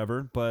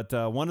 whatever. But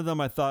one of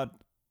them I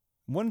thought,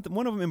 one of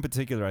them in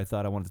particular I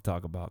thought I wanted to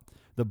talk about.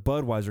 The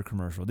Budweiser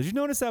commercial. Did you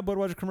notice that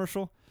Budweiser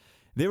commercial?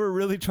 They were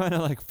really trying to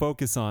like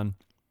focus on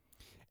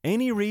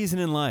any reason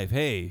in life.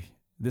 Hey,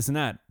 this and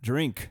that,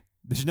 drink.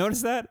 Did you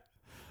notice that?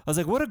 I was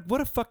like, what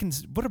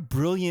a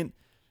brilliant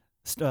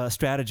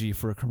strategy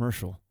for a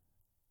commercial.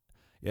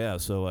 Yeah,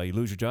 so you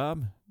lose your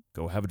job,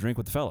 go have a drink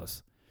with the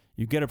fellas.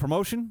 You get a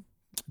promotion,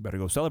 better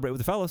go celebrate with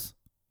the fellas.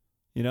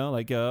 You know,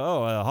 like,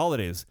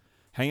 holidays,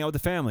 hang out with the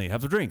family,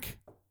 have a drink.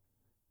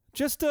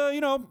 Just,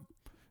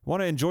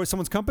 want to enjoy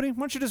someone's company? Why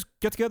don't you just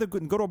get together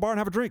and go to a bar and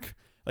have a drink?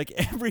 Like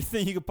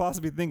everything you could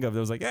possibly think of. It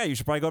was like, yeah, you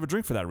should probably go have a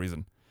drink for that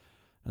reason.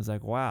 I was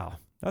like, wow,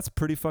 that's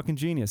pretty fucking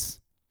genius.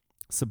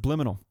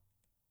 Subliminal.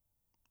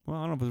 Well,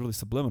 I don't know if it was really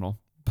subliminal.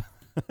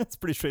 It's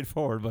pretty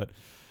straightforward, but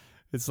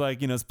it's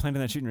like, it's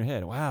planting that shit in your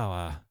head.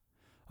 Wow,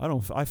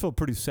 I feel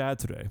pretty sad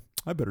today.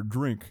 I better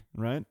drink,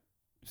 right?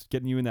 Just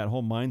getting you in that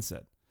whole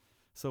mindset.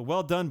 So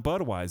well done,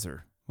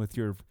 Budweiser, with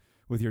your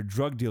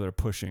drug dealer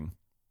pushing.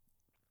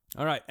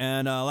 All right,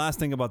 and last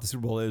thing about the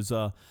Super Bowl is,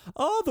 the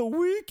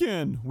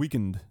weekend.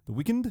 The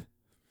weekend?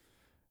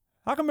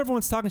 How come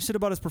everyone's talking shit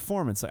about his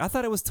performance? Like, I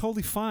thought it was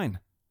totally fine.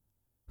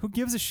 Who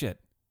gives a shit?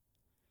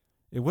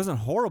 It wasn't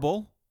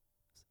horrible.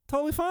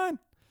 Totally fine.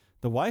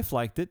 The wife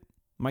liked it.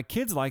 My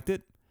kids liked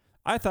it.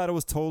 I thought it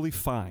was totally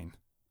fine.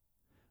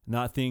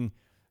 Nothing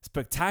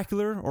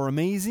spectacular or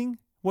amazing.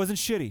 Wasn't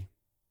shitty.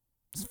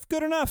 It's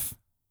good enough.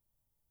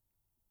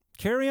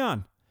 Carry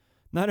on.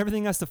 Not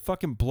everything has to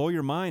fucking blow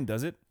your mind,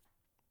 does it?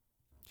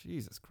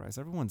 Jesus Christ.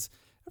 Everyone's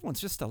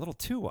just a little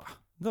too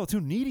No,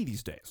 too needy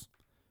these days.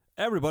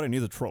 Everybody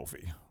needs a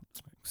trophy,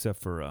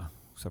 except for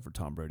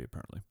Tom Brady,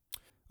 apparently.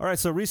 All right,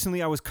 so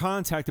recently I was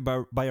contacted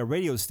by a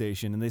radio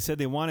station, and they said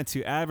they wanted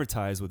to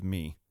advertise with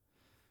me.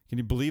 Can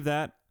you believe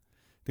that?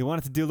 They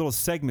wanted to do little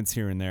segments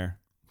here and there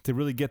to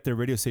really get their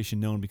radio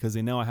station known because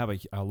they know I have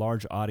a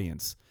large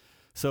audience.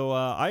 So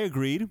I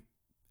agreed,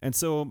 and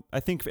so I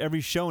think for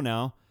every show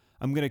now,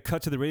 I'm going to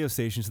cut to the radio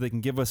station so they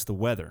can give us the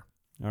weather.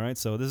 All right,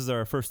 so this is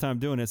our first time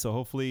doing it, so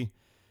hopefully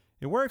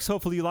it works.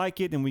 Hopefully you like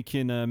it, and we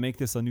can make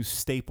this a new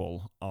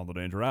staple on the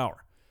Danger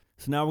Hour.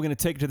 So now we're going to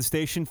take it to the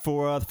station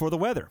for the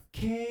weather.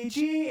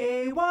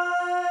 KGAY,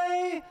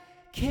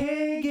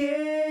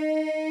 KGAY.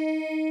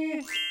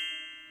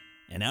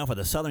 And now for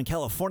the Southern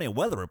California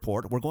weather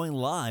report, we're going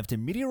live to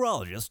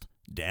meteorologist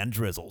Dan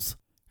Drizzles.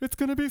 It's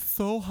going to be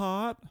so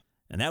hot.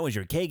 And that was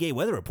your KGAY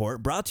weather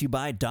report brought to you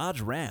by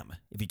Dodge Ram.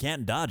 If you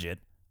can't dodge it,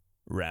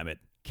 ram it.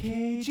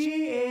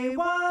 KGAY,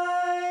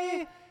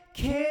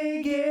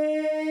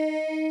 KGAY.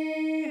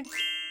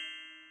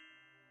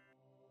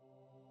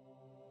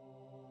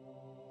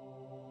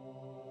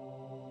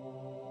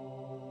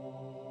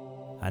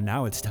 And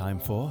now it's time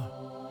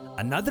for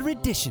another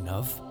edition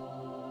of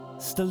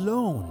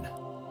Stallone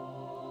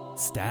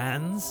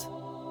Stands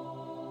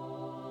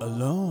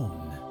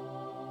Alone.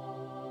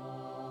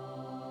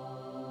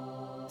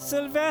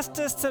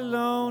 Sylvester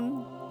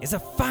Stallone is a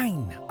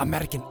fine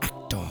American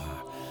actor.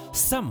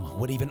 Some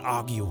would even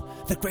argue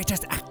the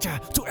greatest actor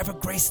to ever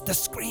grace the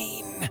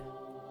screen.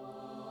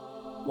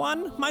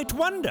 One might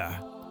wonder,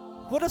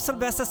 what if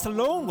Sylvester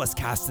Stallone was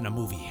cast in a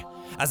movie,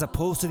 as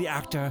opposed to the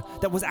actor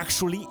that was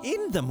actually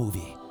in the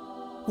movie?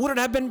 Would it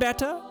have been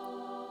better?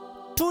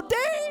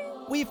 Today,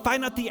 we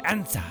find out the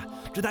answer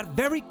to that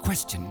very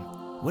question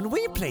when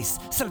we place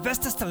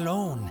Sylvester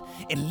Stallone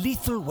in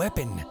Lethal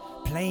Weapon,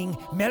 playing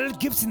Mel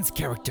Gibson's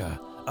character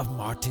of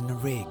Martin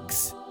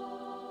Riggs.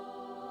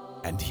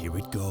 And here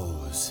it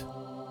goes.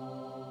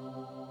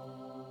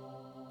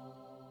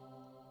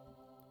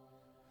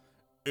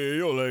 Hey,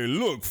 yo, like,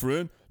 look,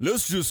 friend,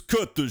 let's just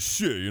cut the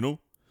shit, you know?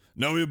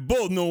 Now, we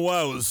both know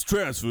why I was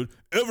transferred.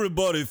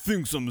 Everybody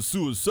thinks I'm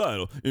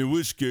suicidal, in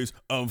which case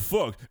I'm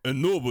fucked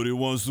and nobody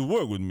wants to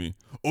work with me.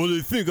 Or they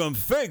think I'm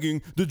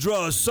faking to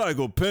draw a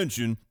psycho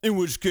pension, in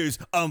which case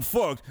I'm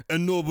fucked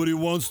and nobody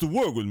wants to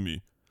work with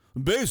me.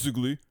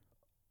 Basically,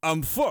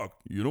 I'm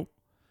fucked, you know?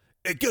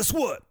 Hey, guess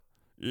what?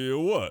 Yeah,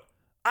 what?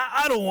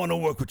 I don't want to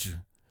work with you.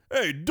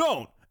 Hey,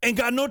 don't. Ain't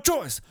got no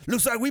choice.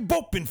 Looks like we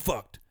both been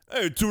fucked.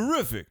 Hey,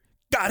 terrific.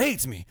 God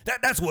hates me.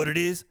 That's what it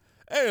is.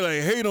 Hey,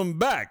 like, hate him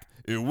back.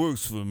 It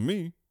works for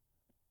me.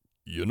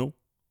 You know?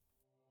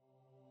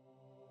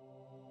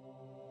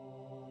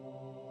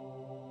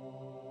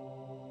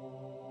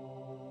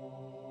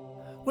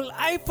 Well,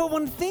 I for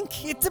one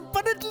think it's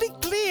abundantly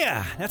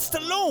clear that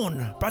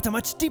Stallone brought a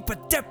much deeper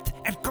depth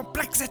and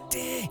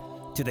complexity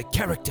to the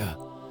character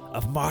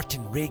of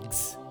Martin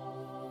Riggs.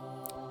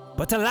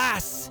 But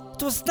alas,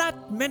 it was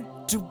not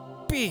meant to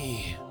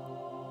be.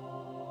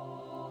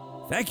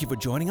 Thank you for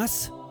joining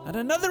us at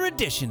another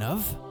edition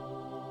of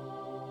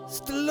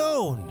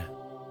Stallone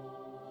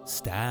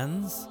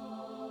Stands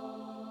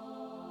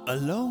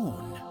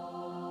Alone.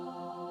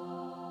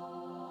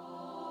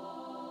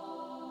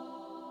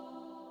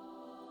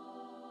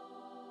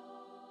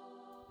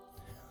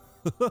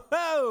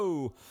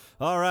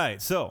 All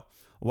right, so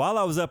while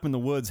I was up in the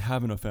woods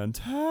having a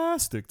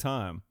fantastic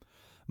time,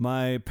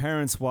 my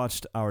parents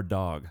watched our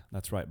dog.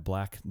 That's right,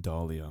 Black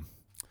Dahlia.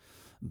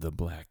 The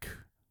Black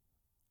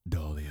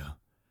Dahlia.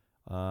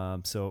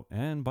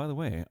 And by the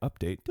way,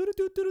 update.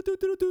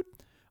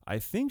 I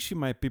think she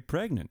might be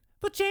pregnant.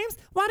 But James,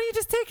 why don't you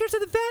just take her to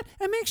the vet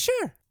and make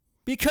sure?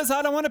 Because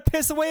I don't want to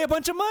piss away a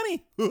bunch of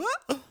money.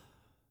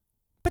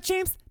 But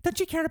James, don't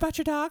you care about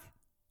your dog?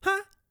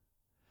 Huh?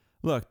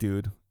 Look,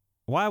 dude,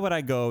 why would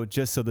I go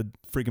just so the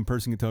freaking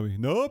person can tell me,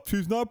 nope,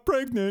 she's not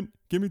pregnant.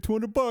 Give me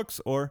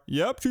 $200. Or,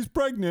 yep, she's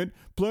pregnant.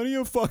 Plenty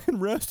of fucking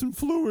rest and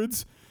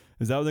fluids.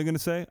 Is that what they're going to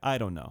say? I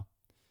don't know.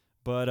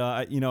 But,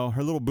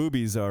 her little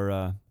boobies are,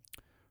 her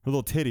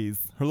little titties,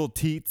 her little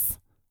teats.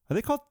 Are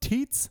they called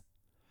teats?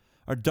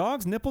 Are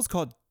dogs' nipples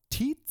called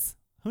teats?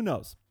 Who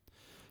knows?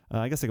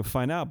 I guess I could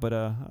find out, but,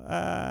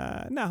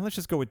 no, let's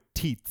just go with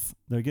teats.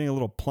 They're getting a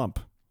little plump.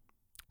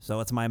 So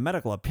it's my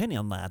medical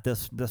opinion that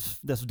this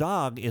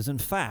dog is in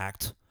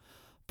fact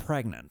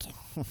pregnant.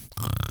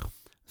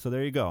 So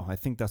there you go. I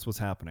think that's what's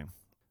happening.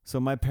 So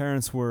my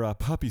parents were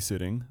puppy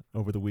sitting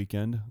over the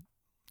weekend,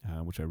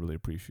 which I really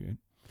appreciate.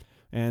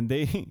 And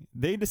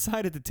they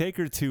decided to take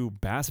her to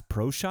Bass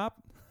Pro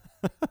Shop.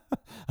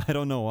 I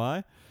don't know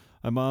why.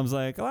 My mom's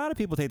like, a lot of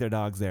people take their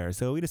dogs there,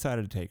 so we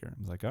decided to take her. I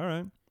was like, all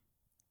right.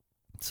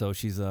 So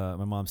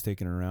my mom's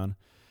taking her around,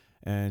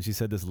 and she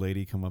said this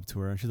lady come up to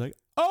her, and she's like,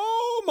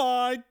 oh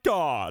my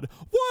God,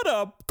 what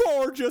a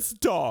gorgeous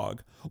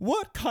dog.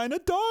 What kind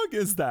of dog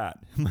is that?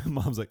 My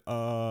mom's like,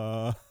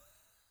 I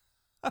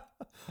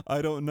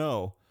don't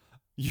know.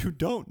 You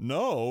don't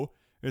know?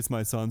 It's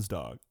my son's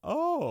dog.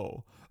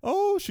 Oh,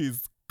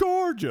 she's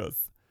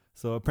gorgeous.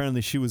 So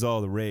apparently she was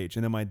all the rage.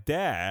 And then my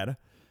dad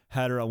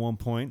had her at one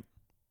point,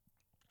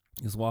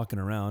 He was walking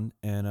around,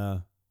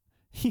 and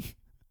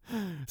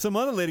some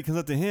other lady comes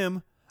up to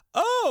him.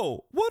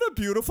 Oh, what a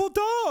beautiful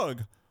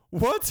dog.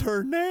 What's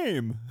her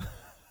name?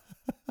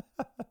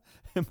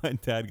 And my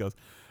dad goes,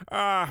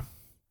 her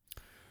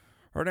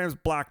name's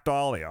Black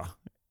Dahlia.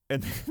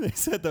 And they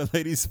said the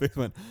lady's face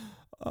went,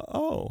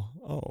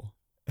 oh.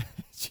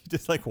 She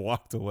just like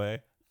walked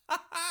away.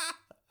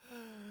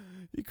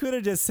 You could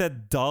have just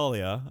said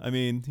Dahlia. I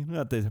mean, you don't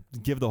have to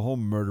give the whole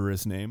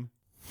murderous name.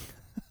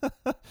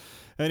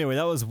 Anyway,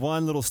 that was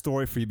one little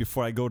story for you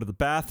before I go to the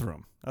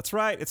bathroom. That's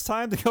right. It's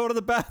time to go to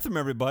the bathroom,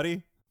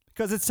 everybody.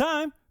 Because it's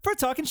time for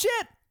talking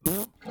shit.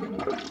 Here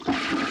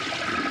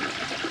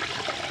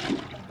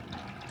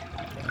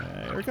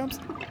it comes.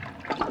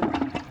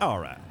 All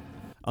right.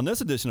 On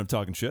this edition of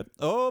Talking Shit,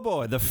 oh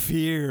boy, the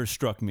fear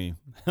struck me.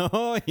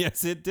 Oh,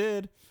 yes, it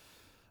did.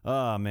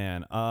 Oh,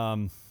 man.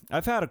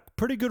 I've had a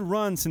pretty good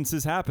run since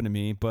this happened to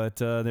me, but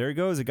there it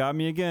goes. It got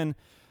me again.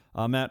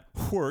 I'm at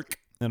work,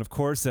 and of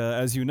course,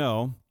 as you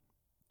know,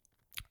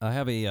 I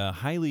have a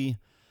highly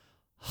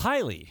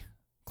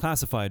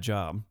classified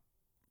job.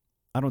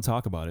 I don't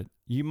talk about it.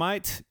 You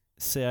might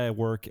say I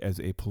work as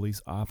a police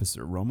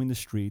officer, roaming the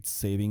streets,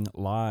 saving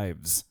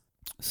lives.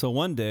 So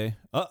one day,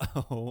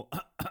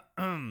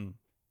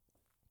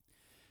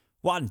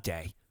 One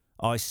day,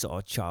 I saw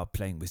a child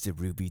playing with a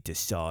ruby the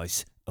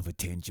size of a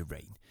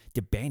tangerine.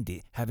 The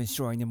bandit having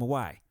throwing them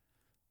away.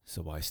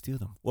 so why steal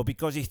them? Well,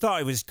 because he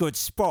thought it was good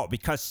sport,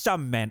 because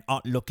some men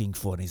aren't looking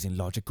for anything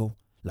logical,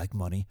 like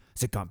money,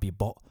 so can't be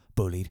bought,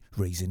 bullied,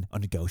 reasoned, or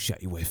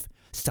negotiated with.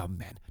 Some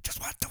men just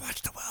want to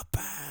watch the world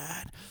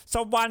burn.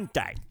 So one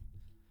day,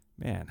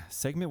 Man,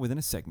 segment within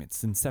a segment.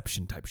 It's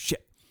Inception type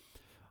shit.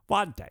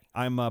 One day,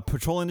 I'm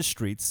patrolling the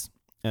streets,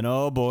 and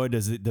oh boy,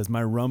 does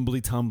my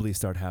rumbly tumbly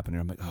start happening.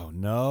 I'm like, oh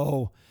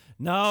no.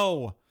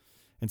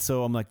 And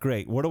so I'm like,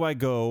 great, where do I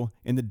go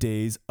in the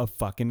days of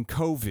fucking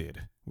COVID,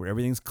 where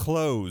everything's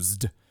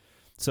closed?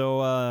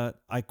 So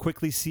I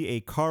quickly see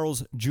a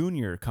Carl's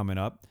Jr. coming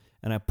up,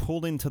 and I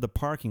pulled into the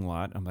parking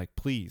lot. I'm like,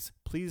 please,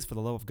 for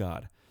the love of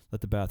God,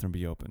 let the bathroom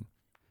be open.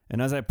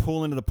 And as I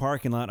pull into the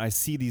parking lot, I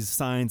see these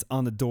signs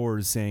on the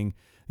doors saying,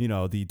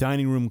 the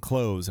dining room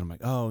closed. And I'm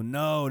like, oh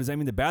no, does that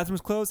mean the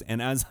bathroom's closed?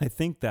 And as I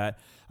think that,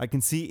 I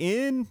can see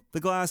in the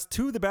glass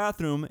to the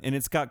bathroom, and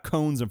it's got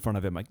cones in front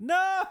of it. I'm like,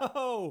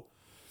 no!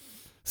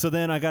 So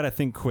then I got to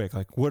think quick,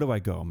 like, where do I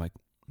go? I'm like,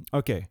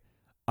 okay,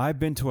 I've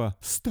been to a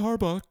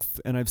Starbucks,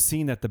 and I've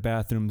seen that the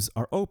bathrooms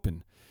are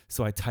open.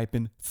 So I type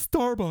in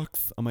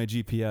Starbucks on my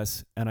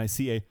GPS, and I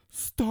see a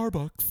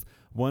Starbucks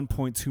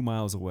 1.2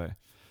 miles away.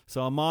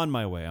 So I'm on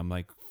my way. I'm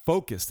like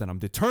focused, and I'm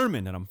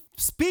determined, and I'm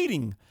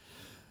speeding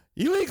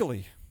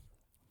illegally.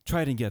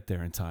 Try to get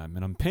there in time,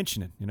 and I'm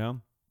pinching it,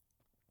 And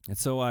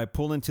so I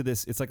pull into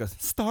this. It's like a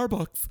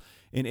Starbucks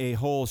in a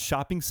whole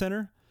shopping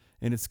center,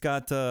 and it's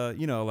got,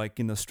 like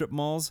in the strip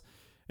malls.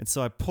 And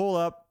so I pull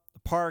up,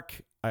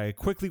 park. I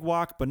quickly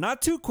walk, but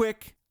not too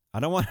quick. I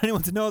don't want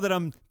anyone to know that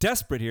I'm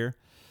desperate here.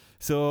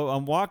 So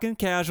I'm walking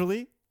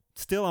casually.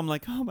 Still, I'm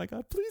like, oh my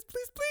God, please.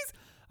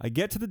 I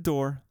get to the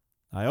door.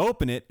 I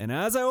open it, and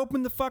as I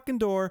open the fucking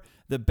door,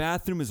 the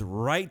bathroom is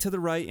right to the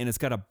right, and it's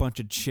got a bunch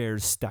of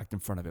chairs stacked in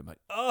front of it. I'm like,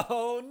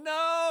 oh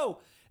no!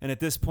 And at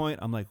this point,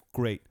 I'm like,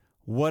 great,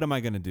 what am I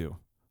going to do?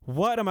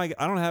 I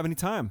don't have any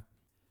time.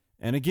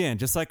 And again,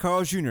 just like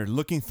Carl Jr.,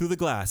 looking through the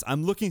glass.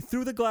 I'm looking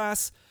through the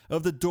glass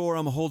of the door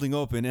I'm holding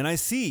open, and I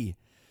see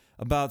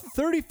about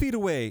 30 feet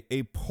away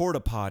a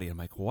porta potty. I'm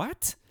like,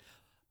 what?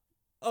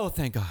 Oh,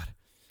 thank God.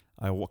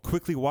 I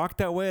quickly walked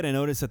that way, and I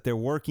noticed that they're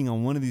working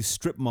on one of these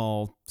strip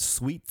mall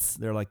suites.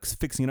 They're like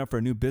fixing it up for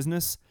a new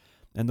business,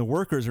 and the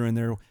workers are in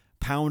there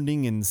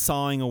pounding and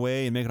sawing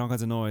away and making all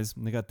kinds of noise.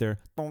 And they got their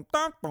the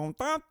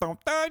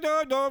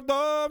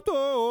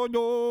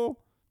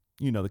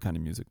kind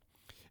of music.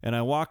 And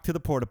I walked to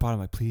the porta potty. I'm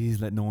like, please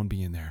let no one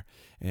be in there.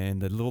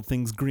 And the little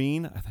thing's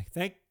green. I'm like,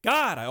 thank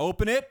God. I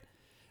open it,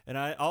 and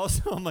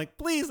I'm like,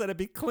 please let it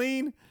be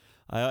clean.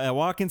 I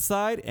walk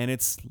inside, and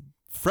it's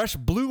fresh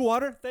blue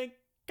water. Thank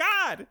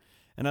God.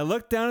 And I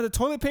look down at the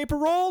toilet paper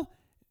roll,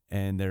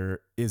 and there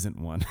isn't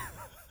one.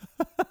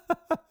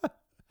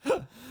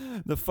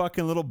 The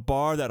fucking little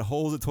bar that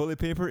holds the toilet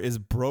paper is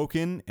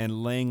broken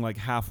and laying like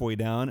halfway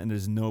down, and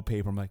there's no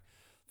paper. I'm like,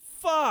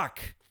 fuck.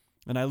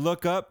 And I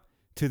look up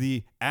to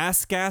the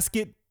ass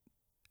gasket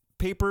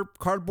paper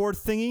cardboard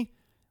thingy,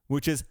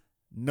 which is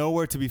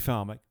nowhere to be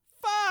found. I'm like,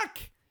 fuck.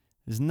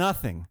 There's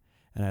nothing.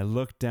 And I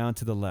look down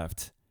to the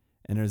left,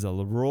 and there's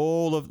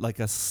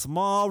a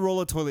small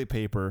roll of toilet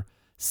paper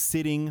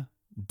sitting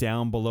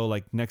down below,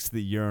 like next to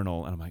the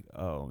urinal. And I'm like,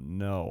 oh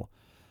no.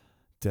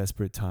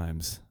 Desperate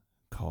times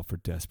call for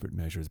desperate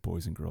measures,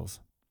 boys and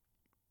girls.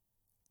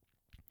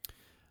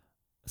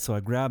 So I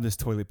grab this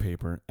toilet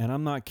paper, and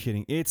I'm not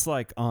kidding. It's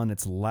like on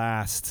its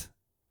last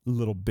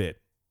little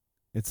bit.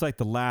 It's like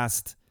the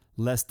last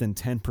less than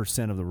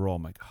 10% of the roll.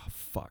 I'm like, oh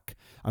fuck.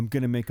 I'm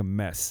going to make a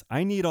mess.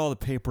 I need all the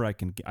paper I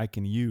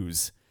can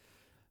use.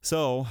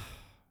 So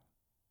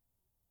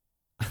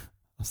I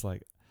was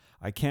like,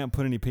 I can't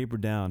put any paper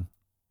down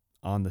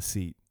on the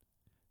seat.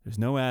 There's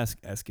no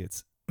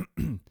gaskets.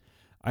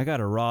 I got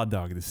to raw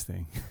dog this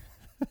thing.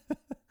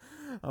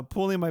 I'm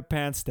pulling my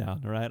pants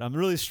down, all right? I'm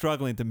really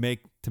struggling to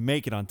make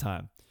it on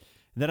time.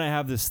 And then I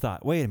have this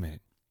thought. Wait a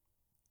minute.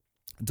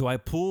 Do I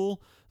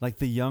pull like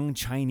the young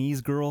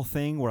Chinese girl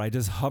thing where I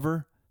just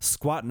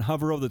squat and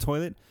hover over the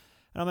toilet?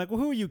 And I'm like, well,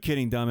 who are you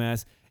kidding,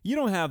 dumbass? You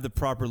don't have the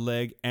proper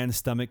leg and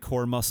stomach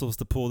core muscles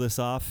to pull this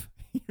off.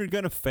 You're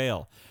going to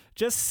fail.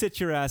 Just sit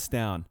your ass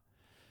down.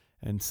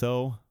 And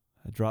so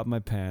I drop my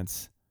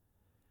pants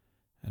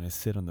and I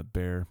sit on the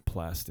bare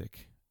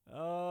plastic.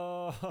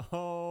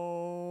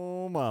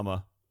 Oh,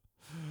 mama.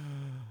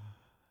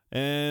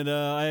 And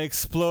I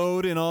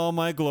explode in all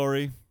my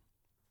glory.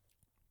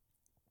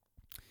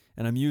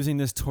 And I'm using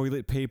this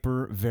toilet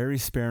paper very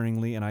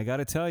sparingly. And I got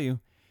to tell you,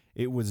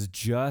 it was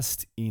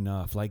just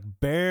enough, like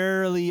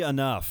barely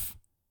enough.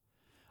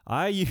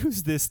 I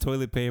used this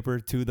toilet paper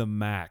to the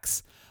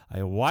max.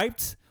 I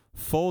wiped,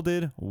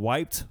 folded,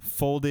 wiped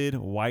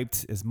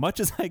as much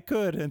as I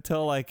could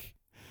until like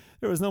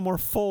there was no more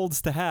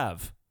folds to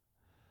have.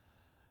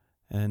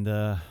 And,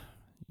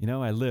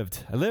 I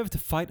lived. I lived to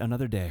fight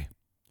another day.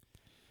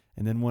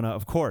 And then when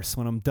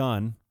I'm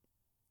done,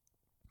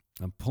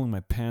 I'm pulling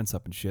my pants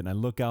up and shit, and I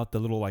look out the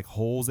little like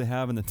holes they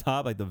have in the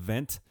top, like the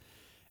vent,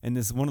 and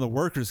one of the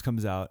workers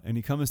comes out, and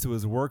he comes to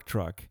his work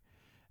truck,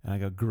 and I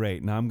go,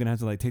 great, now I'm going to have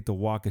to like take the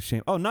walk of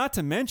shame. Oh, not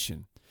to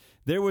mention,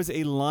 there was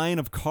a line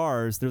of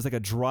cars, there's like a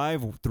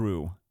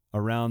drive-through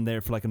around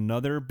there for like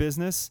another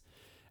business,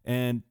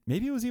 and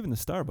maybe it was even the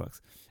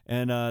Starbucks,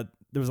 and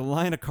there was a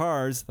line of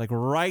cars like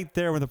right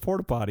there where the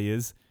porta potty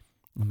is.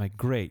 I'm like,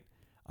 great.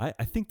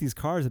 I think these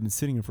cars have been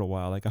sitting here for a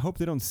while. Like, I hope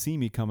they don't see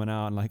me coming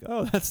out and like,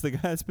 oh, that's the guy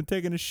that's been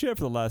taking a shit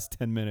for the last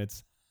 10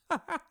 minutes.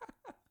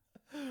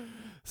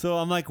 So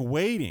I'm like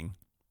waiting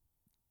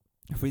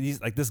for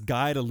this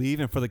guy to leave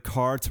and for the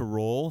car to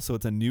roll. So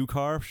it's a new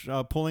car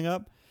pulling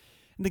up.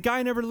 And the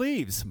guy never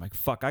leaves. I'm like,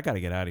 fuck, I got to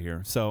get out of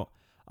here. So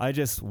I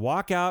just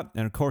walk out.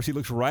 And of course, he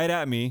looks right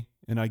at me.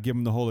 And I give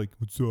him the whole like,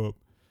 what's up?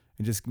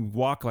 And just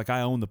walk like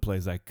I own the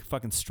place. Like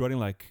fucking strutting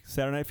like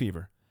Saturday Night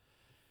Fever.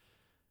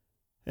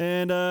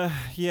 And,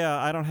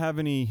 I don't have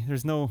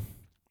there's no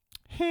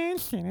hand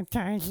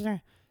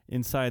sanitizer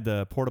inside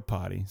the porta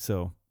potty,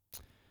 so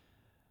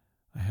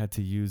I had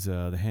to use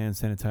the hand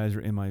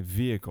sanitizer in my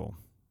vehicle,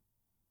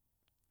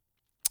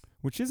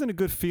 which isn't a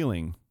good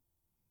feeling,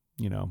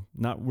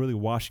 not really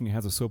washing your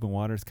hands with soap and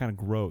water. It's kind of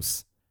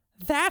gross.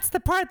 That's the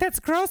part that's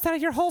gross out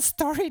of your whole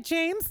story,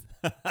 James.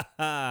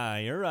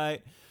 You're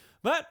right.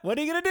 But what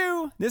are you going to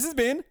do? This has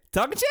been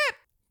Talking Shit.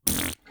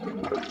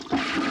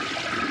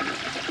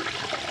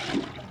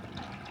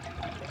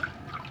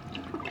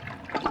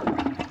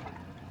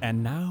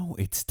 And now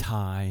it's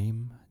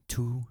time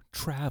to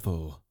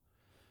travel.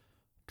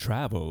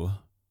 Travel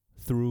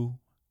through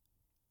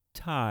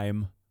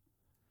time.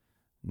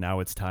 Now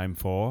it's time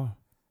for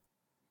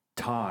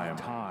Time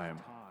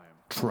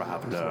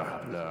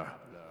Traveler.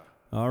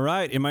 All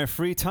right, in my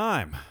free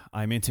time,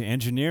 I'm into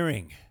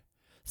engineering,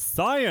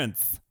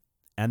 science,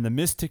 and the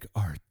mystic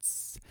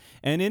arts.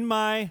 And in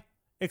my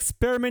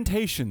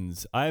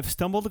experimentations, I've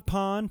stumbled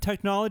upon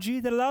technology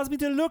that allows me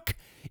to look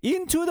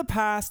into the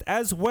past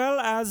as well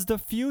as the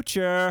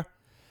future.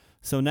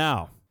 So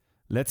now,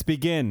 let's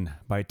begin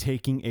by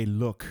taking a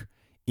look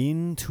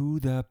into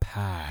the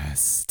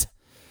past.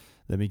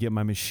 Let me get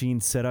my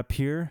machine set up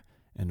here,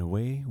 and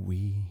away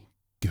we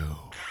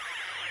go.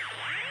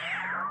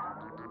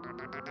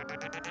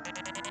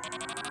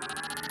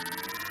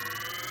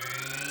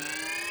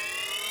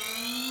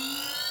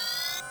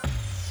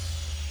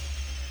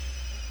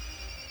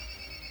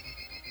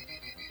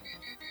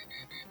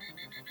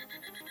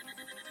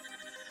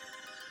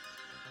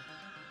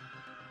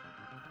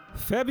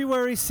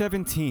 February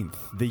 17th,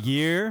 the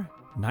year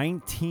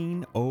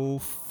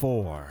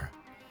 1904.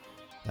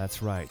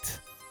 That's right.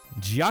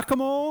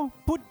 Giacomo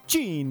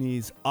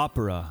Puccini's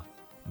opera,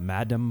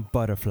 Madame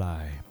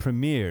Butterfly,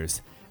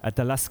 premieres at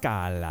the La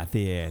Scala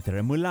Theatre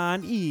in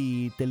Milan,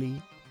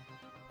 Italy.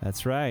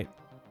 That's right.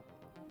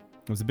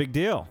 It was a big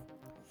deal.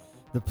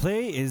 The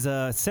play is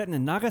set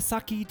in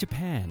Nagasaki,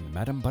 Japan.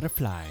 Madame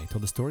Butterfly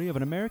told the story of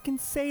an American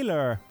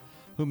sailor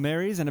who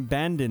marries and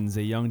abandons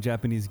a young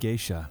Japanese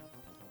geisha,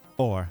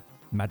 or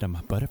Madame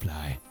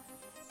Butterfly.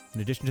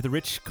 In addition to the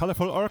rich,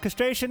 colorful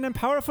orchestration and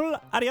powerful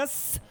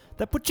arias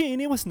that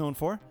Puccini was known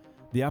for,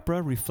 the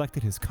opera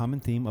reflected his common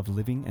theme of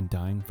living and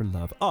dying for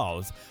love.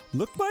 Oh,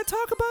 look what I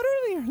talked about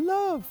earlier.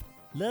 Love.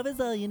 Love is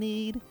all you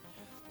need.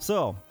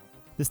 So,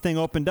 this thing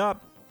opened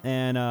up,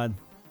 and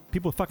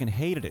people fucking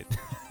hated it.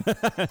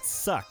 It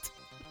sucked.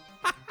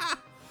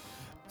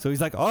 So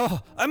he's like, oh,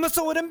 I'm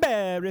so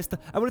embarrassed.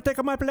 I would have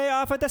taken my play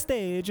off at the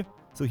stage.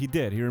 So he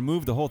did. He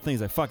removed the whole thing.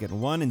 He's like, fuck it,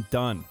 one and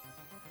done.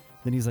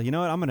 Then he's like, you know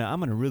what? I'm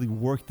gonna really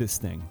work this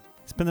thing.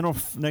 Spend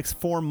the next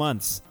 4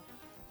 months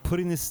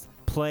putting this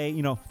play,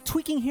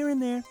 tweaking here and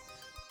there,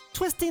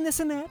 twisting this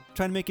and that,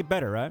 trying to make it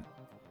better, right?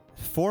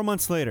 4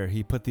 months later,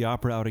 he put the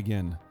opera out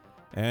again.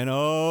 And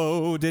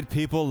oh, did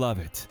people love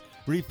it.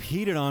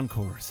 Repeated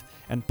encores.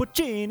 And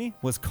Puccini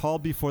was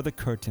called before the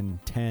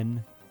curtain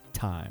 10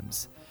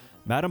 times.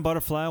 Madame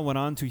Butterfly went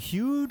on to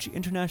huge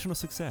international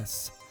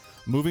success,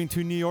 moving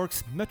to New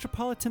York's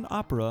Metropolitan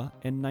Opera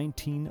in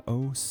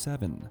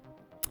 1907.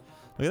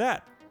 Look at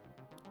that.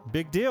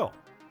 Big deal.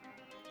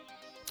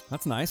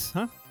 That's nice,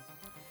 huh?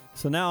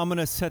 So now I'm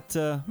gonna set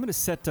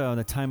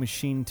the time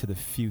machine to the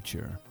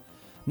future.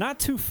 Not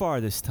too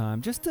far this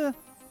time, just a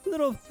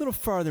little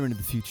farther into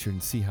the future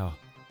and see how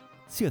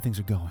things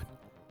are going.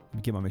 Let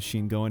me get my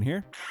machine going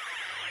here.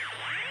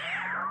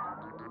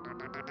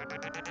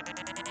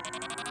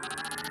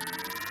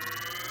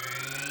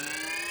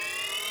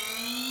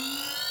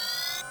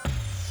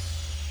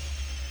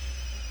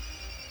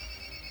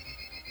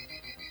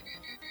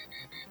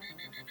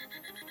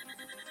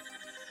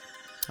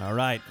 All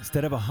right,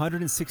 instead of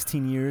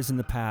 116 years in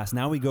the past,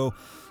 now we go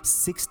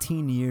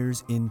 16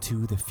 years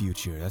into the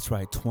future. That's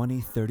right,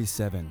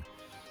 2037.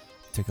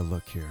 Take a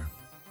look here.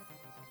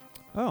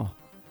 Oh,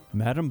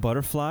 Madame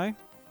Butterfly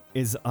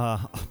is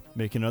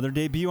making another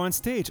debut on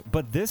stage,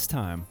 but this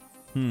time,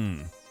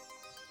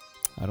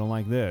 I don't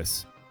like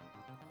this.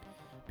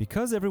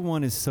 Because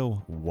everyone is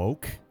so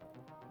woke,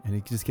 and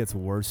it just gets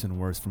worse and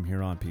worse from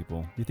here on,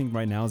 people. You think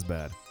right now is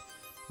bad.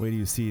 Wait till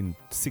you see in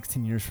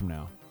 16 years from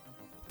now.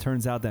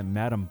 Turns out that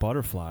Madame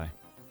Butterfly,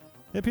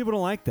 people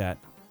don't like that.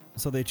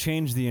 So they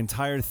changed the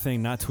entire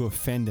thing not to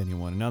offend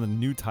anyone. And now the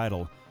new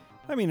title,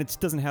 it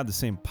doesn't have the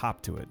same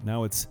pop to it.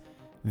 Now it's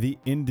the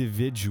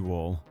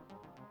individual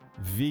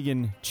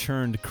vegan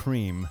churned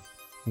cream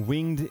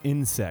winged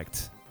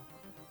insect.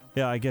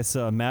 Yeah, I guess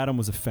Madam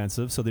was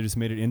offensive, so they just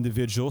made it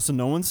individual, so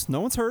no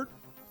one's hurt.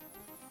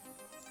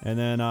 And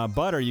then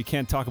butter, you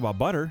can't talk about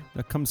butter.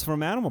 That comes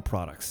from animal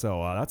products,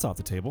 so that's off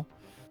the table.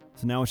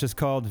 So now it's just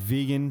called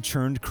vegan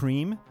churned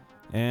cream.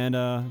 And,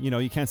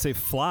 you can't say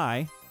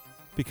fly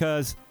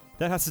because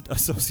that has an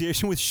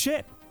association with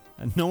shit.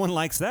 And no one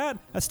likes that.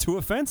 That's too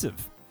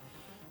offensive.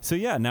 So,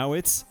 yeah, now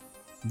it's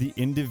the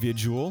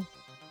individual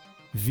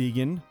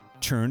vegan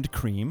churned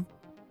cream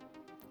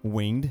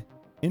winged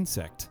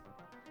insect.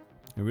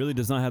 It really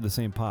does not have the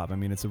same pop.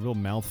 It's a real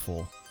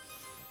mouthful.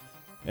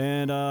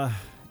 And,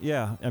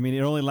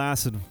 it only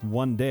lasted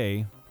one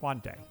day. One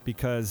day.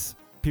 Because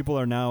people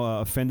are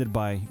now offended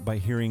by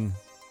hearing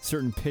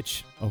certain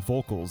pitch of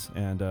vocals,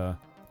 and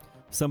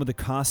some of the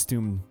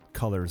costume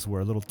colors were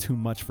a little too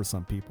much for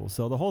some people.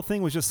 So the whole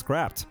thing was just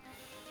scrapped.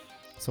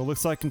 So it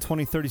looks like in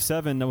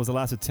 2037 that was the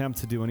last attempt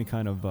to do any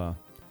kind of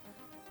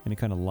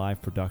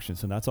live production.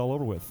 So that's all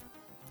over with.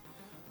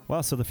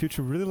 Wow, so the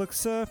future really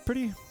looks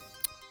pretty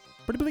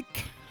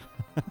bleak.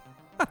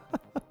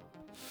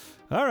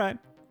 All right.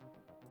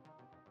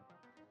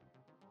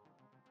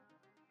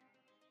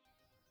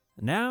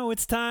 Now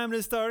it's time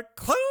to start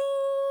closing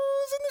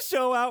the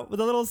show out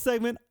with a little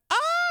segment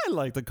I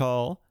like to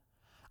call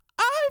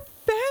I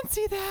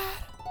Fancy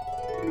That.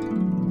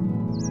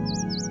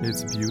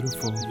 It's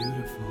beautiful.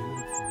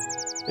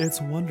 It's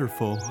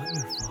wonderful.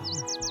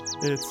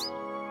 It's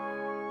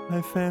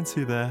I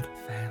fancy that.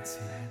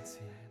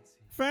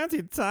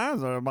 Fancy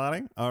times,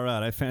 everybody. All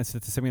right, I fancy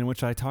that, the segment in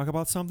which I talk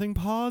about something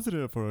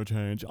positive for a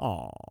change.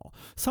 Aw,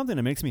 something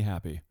that makes me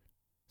happy.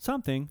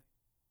 Something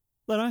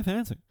that I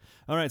fancy.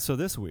 All right, so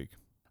this week,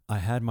 I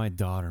had my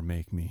daughter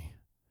make me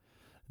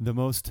the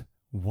most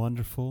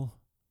wonderful,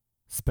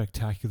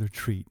 spectacular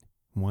treat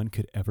one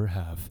could ever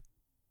have.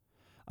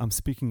 I'm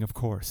speaking, of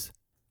course.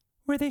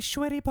 Were they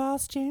sweaty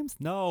balls, James?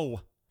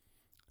 No.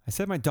 I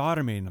said my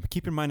daughter made them.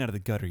 Keep your mind out of the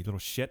gutter, you little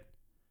shit.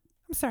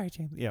 I'm sorry,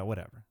 James. Yeah,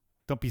 whatever.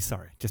 Don't be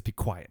sorry. Just be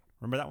quiet.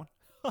 Remember that one?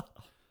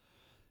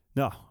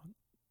 No.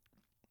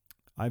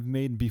 I've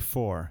made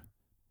before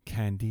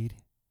candied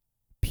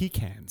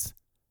pecans.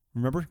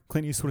 Remember,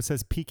 Clint Eastwood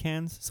says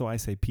pecans, so I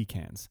say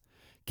pecans.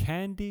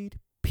 Candied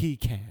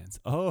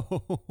pecans.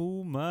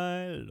 Oh,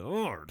 my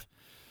Lord.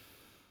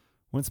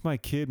 Once my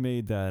kid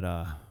made that,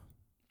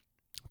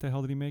 what the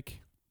hell did he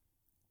make?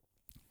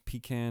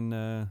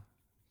 Pecan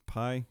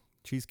pie,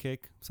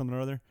 cheesecake, something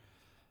or other.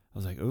 I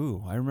was like,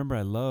 ooh, I remember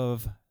I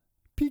love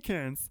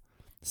pecans,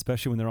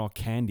 especially when they're all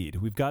candied.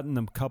 We've gotten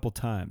them a couple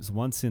times.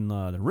 Once in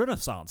the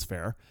Renaissance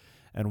Fair,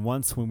 and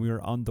once when we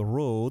were on the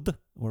road.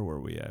 Where were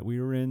we at? We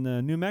were in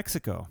New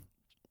Mexico.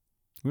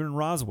 We were in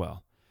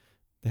Roswell.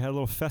 They had a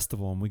little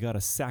festival, and we got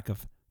a sack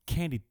of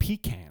candied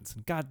pecans.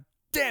 And God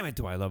damn it,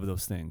 do I love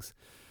those things.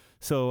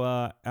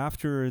 So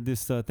after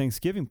this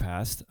Thanksgiving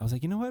passed, I was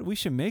like, you know what? We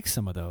should make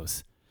some of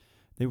those.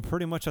 They were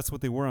pretty much, that's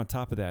what they were on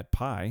top of that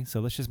pie.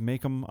 So let's just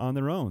make them on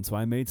their own. So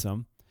I made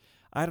some.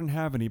 I didn't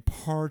have any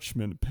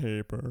parchment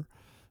paper,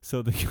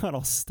 so they got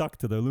all stuck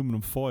to the aluminum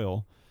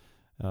foil,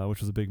 which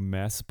was a big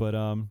mess. But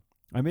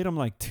I made them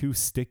like too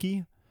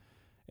sticky.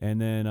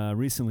 And then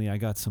recently I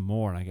got some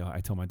more, and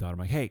I told my daughter, I'm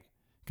like, hey,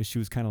 because she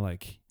was kind of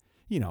like,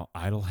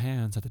 idle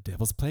hands at the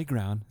devil's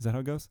playground. Is that how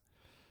it goes?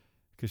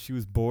 Because she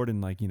was bored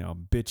and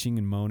bitching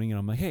and moaning. And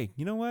I'm like, hey,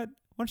 you know what?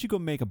 Why don't you go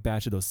make a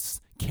batch of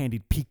those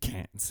candied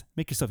pecans?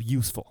 Make yourself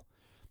useful.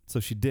 So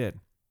she did.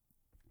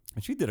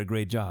 And she did a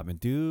great job. And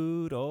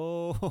dude,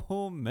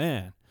 oh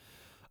man,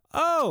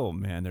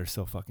 they're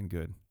so fucking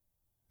good.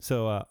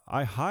 So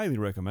I highly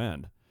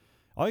recommend.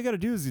 All you got to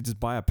do is you just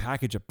buy a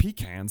package of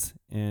pecans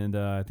and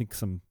I think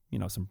some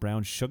some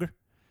brown sugar,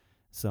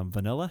 some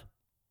vanilla.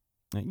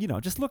 And,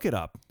 just look it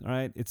up. All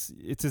right, it's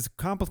as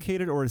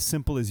complicated or as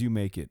simple as you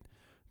make it.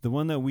 The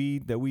one that we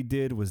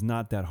did was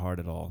not that hard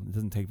at all. It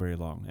doesn't take very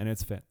long, and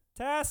it's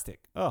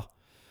fantastic. Oh,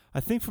 I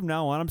think from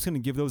now on I'm just gonna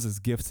give those as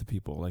gifts to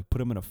people. Like put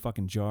them in a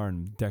fucking jar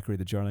and decorate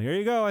the jar. Like, here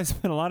you go. I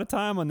spent a lot of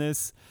time on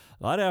this,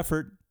 a lot of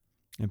effort,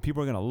 and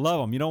people are gonna love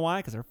them. You know why?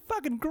 Because they're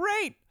fucking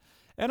great.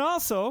 And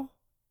also,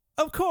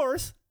 of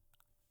course,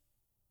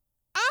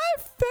 I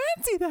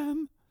fancy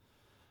them.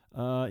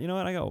 You know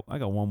what? I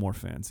got one more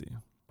fancy.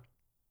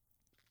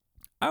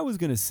 I was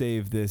gonna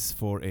save this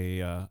for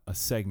a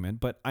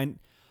segment, but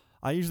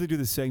I usually do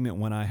the segment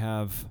when I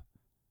have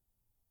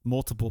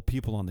multiple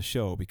people on the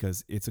show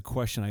because it's a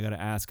question I got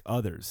to ask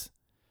others.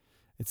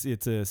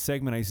 It's a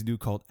segment I used to do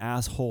called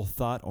Asshole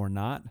Thought or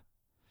Not.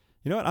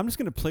 You know what? I'm just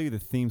going to play you the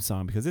theme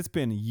song because it's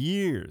been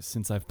years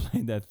since I've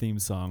played that theme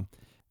song,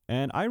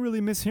 and I really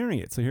miss hearing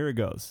it. So here it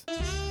goes.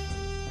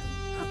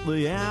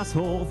 The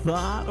asshole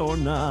thought or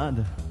not.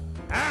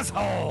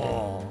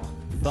 Asshole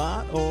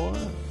thought or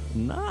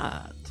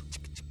not.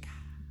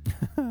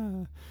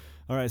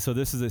 All right, so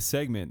this is a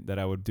segment that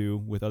I would do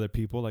with other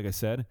people, like I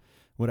said.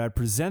 Would I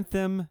present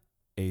them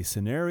a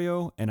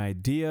scenario, an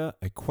idea,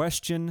 a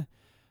question,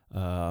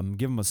 give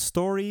them a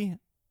story,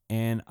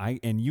 and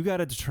you got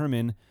to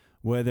determine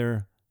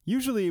whether,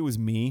 usually it was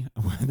me,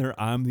 whether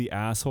I'm the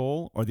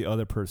asshole or the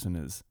other person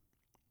is.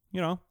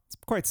 It's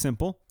quite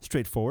simple,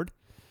 straightforward.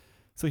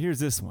 So here's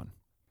this one.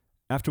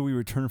 After we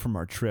returned from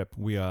our trip,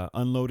 we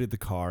unloaded the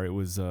car. It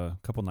was a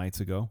couple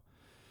nights ago.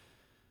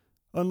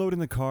 Unloading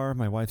the car,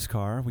 my wife's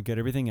car, we get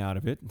everything out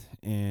of it,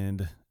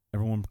 and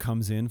everyone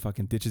comes in,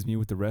 fucking ditches me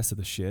with the rest of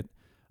the shit.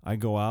 I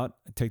go out,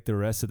 I take the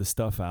rest of the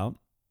stuff out,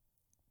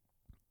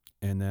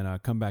 and then I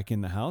come back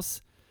in the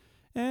house,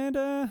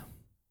 and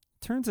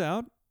turns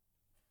out,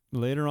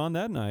 later on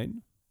that night,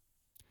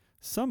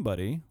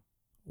 somebody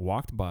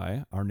walked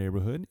by our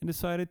neighborhood and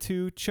decided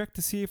to check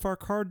to see if our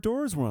car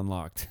doors were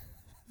unlocked.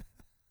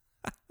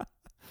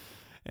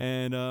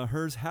 And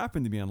hers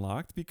happened to be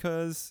unlocked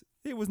because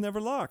it was never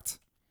locked.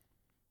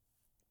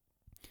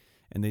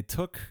 And they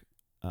took,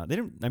 she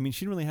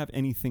didn't really have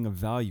anything of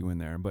value in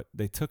there, but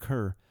they took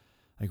her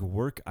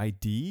work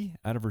ID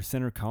out of her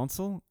center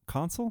console,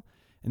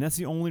 and that's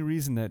the only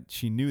reason that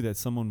she knew that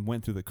someone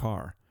went through the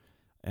car.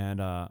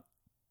 And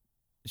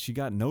she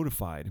got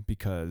notified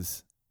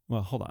because,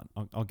 well, hold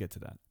on, I'll get to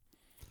that.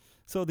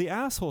 So the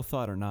asshole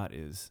thought or not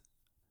is,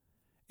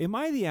 am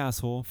I the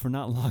asshole for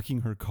not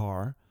locking her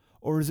car,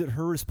 or is it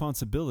her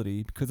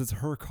responsibility because it's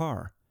her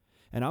car?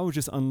 And I was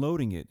just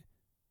unloading it,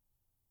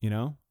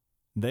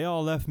 They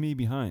all left me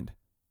behind.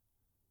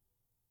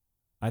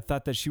 I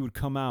thought that she would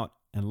come out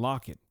and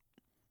lock it,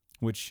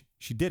 which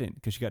she didn't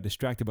because she got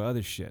distracted by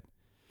other shit.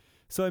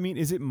 So,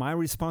 is it my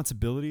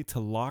responsibility to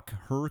lock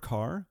her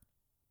car?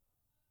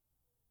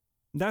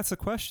 That's the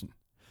question.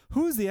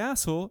 Who's the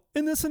asshole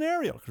in this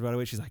scenario? Because right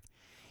away she's like,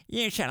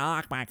 you should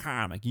lock my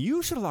car. I'm like,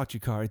 you should have locked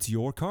your car. It's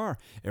your car.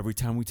 Every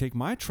time we take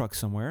my truck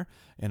somewhere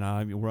and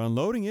we're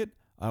unloading it,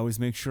 I always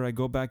make sure I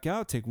go back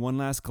out, take one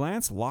last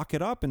glance, lock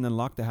it up, and then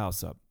lock the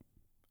house up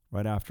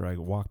right after I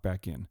walk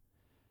back in.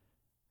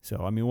 So,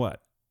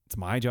 what? It's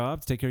my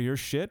job to take care of your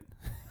shit?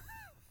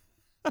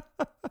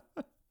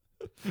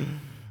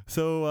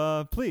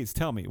 So, please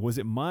tell me, was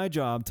it my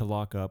job to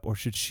lock up, or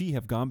should she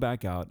have gone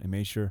back out and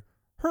made sure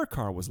her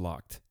car was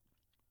locked?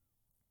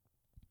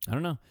 I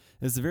don't know.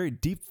 It's a very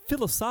deep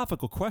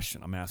philosophical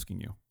question I'm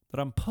asking you, that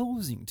I'm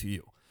posing to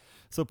you.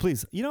 So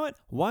please, you know what?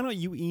 Why don't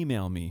you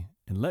email me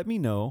and let me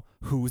know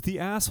who's the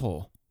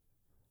asshole?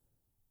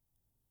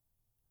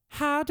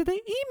 How do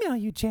they email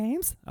you,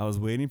 James? I was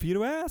waiting for you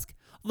to ask.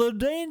 The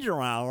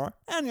Danger Hour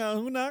at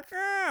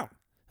yahoo.com.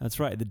 That's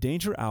right, the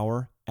Danger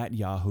Hour at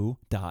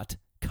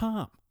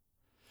yahoo.com.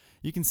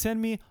 You can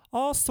send me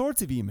all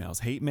sorts of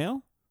emails, hate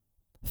mail,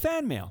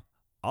 fan mail.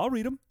 I'll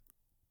read them.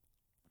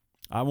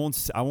 I won't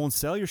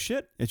sell your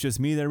shit. It's just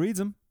me that reads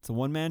them. It's a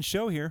one-man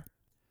show here.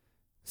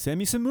 Send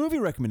me some movie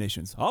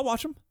recommendations. I'll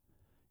watch them.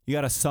 You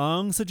got a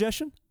song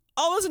suggestion?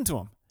 I'll listen to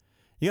them.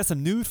 You got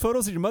some nude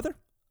photos of your mother?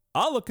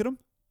 I'll look at them.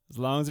 As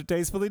long as they're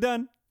tastefully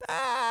done,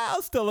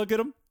 I'll still look at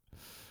them.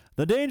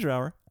 The Danger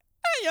Hour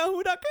at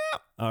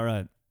yahoo.com. All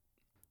right.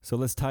 So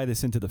let's tie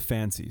this into the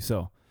fancy.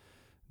 So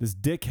this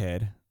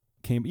dickhead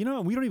came. We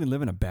don't even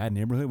live in a bad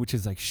neighborhood, which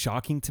is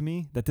shocking to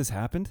me that this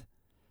happened.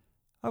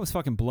 I was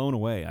fucking blown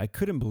away. I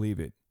couldn't believe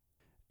it.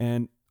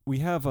 And we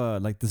have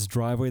this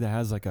driveway that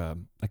has a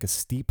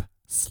steep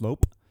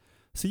slope.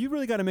 So you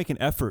really got to make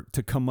an effort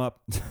to come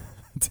up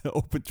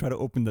try to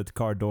open the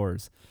car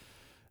doors.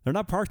 They're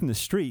not parked in the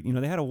street.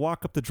 They had to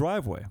walk up the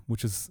driveway,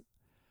 which is,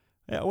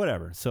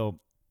 whatever. So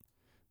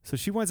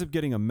she winds up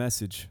getting a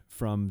message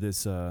from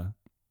this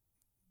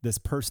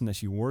person that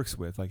she works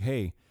with,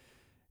 hey,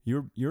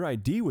 your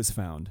ID was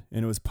found,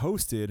 and it was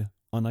posted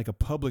on a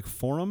public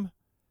forum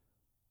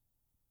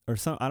or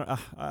some.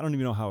 I don't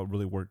even know how it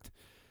really worked.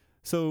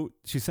 So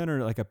she sent her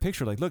a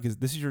picture, look,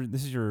 this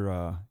is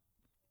your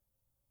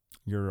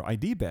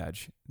ID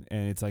badge,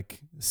 and it's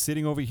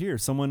sitting over here.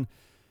 Someone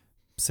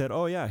said,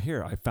 oh yeah,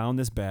 here, I found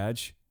this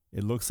badge.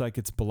 It looks like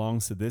it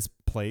belongs to this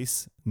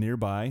place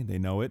nearby. They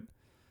know it.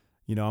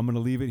 I'm going to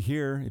leave it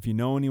here. If you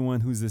know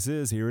anyone whose this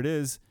is, here it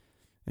is.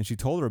 And she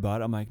told her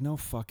about it. I'm like, no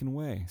fucking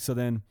way. So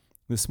then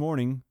this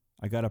morning,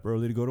 I got up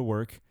early to go to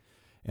work,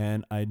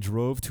 and I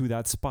drove to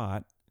that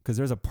spot because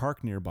there's a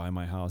park nearby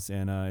my house,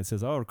 and it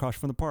says, oh, across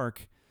from the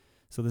park.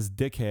 So this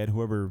dickhead,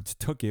 whoever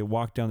took it,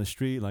 walked down the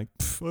street like,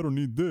 I don't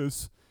need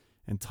this,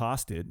 and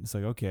tossed it. It's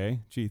like,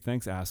 okay, gee,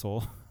 thanks,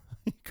 asshole.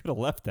 You could have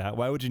left that.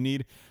 Why would you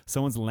need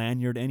someone's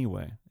lanyard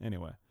anyway?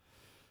 Anyway,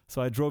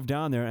 so I drove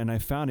down there, and I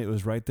found it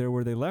was right there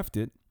where they left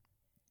it.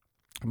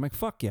 I'm like,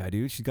 fuck yeah,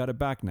 dude, she got it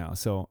back now.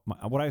 So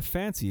what I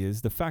fancy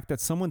is the fact that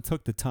someone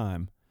took the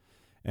time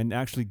and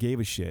actually gave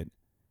a shit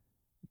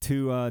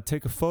to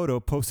take a photo,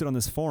 post it on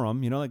this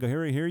forum, like,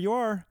 here you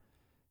are.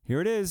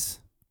 Here it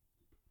is.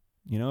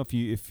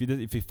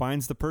 If he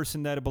finds the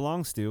person that it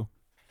belongs to,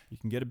 you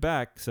can get it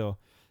back. So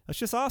that's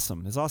just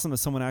awesome. It's awesome that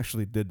someone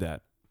actually did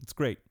that. It's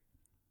great.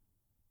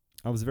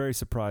 I was very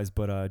surprised,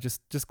 but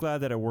just glad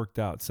that it worked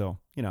out. So,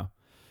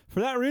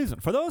 for that reason,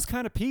 for those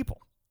kind of people.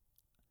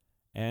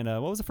 And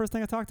what was the first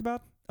thing I talked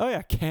about? Oh,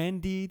 yeah,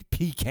 candied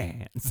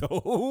pecans.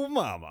 Oh,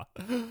 mama.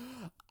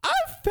 I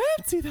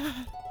fancy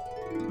that.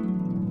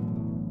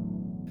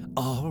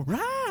 All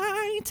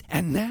right.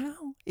 And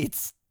now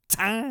it's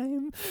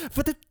time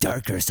for the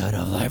darker side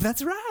of life.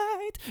 That's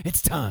right.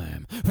 It's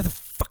time for the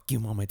fuck you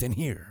moment. And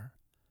here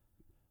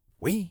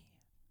we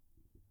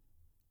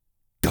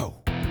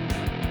go.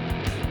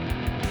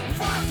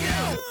 Fuck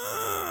you!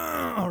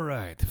 All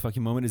right. The fuck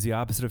you moment is the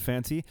opposite of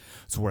fancy.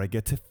 It's where I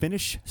get to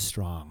finish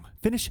strong.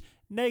 Finish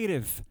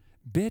negative.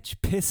 Bitch,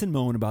 piss, and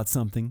moan about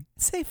something.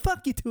 Say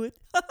fuck you to it.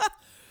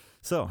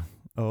 So,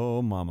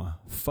 oh mama,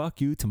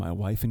 fuck you to my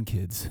wife and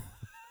kids.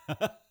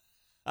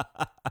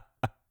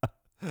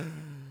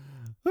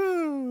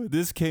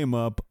 This came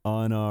up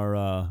on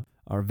our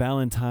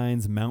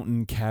Valentine's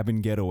mountain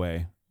cabin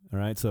getaway. All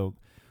right, so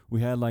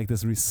we had like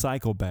this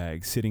recycle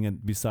bag sitting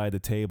beside the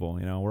table.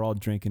 We're all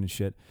drinking and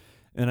shit.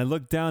 And I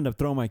looked down to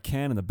throw my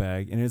can in the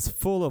bag, and it's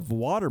full of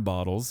water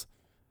bottles,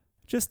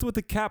 just with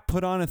the cap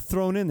put on and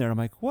thrown in there. I'm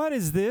like, what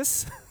is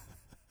this?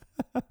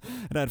 And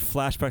I had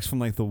flashbacks from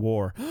like the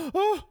war.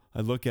 Oh,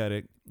 I look at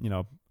it,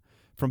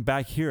 from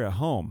back here at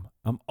home.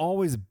 I'm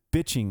always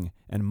bitching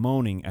and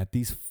moaning at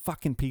these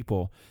fucking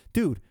people.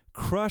 Dude,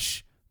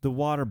 crush the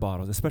water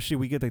bottles. Especially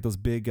we get like those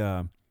big,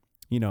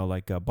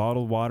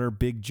 bottled water,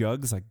 big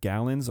jugs, like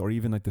gallons, or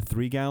even like the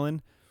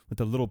 3-gallon with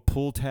the little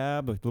pull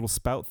tab, like little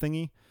spout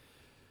thingy.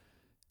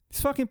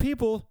 These fucking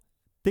people,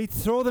 they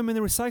throw them in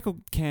the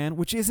recycle can,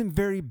 which isn't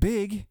very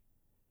big,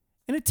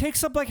 and it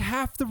takes up like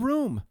half the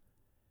room.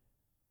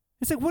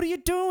 It's like, what are you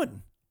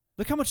doing?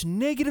 Look how much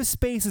negative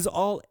space is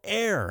all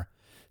air.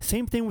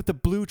 Same thing with the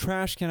blue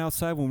trash can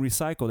outside when we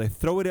recycle. They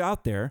throw it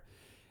out there,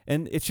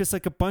 and it's just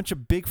like a bunch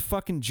of big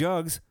fucking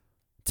jugs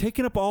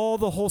taking up all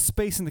the whole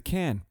space in the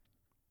can.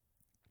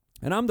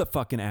 And I'm the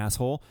fucking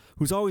asshole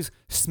who's always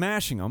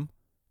smashing them,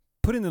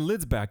 putting the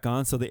lids back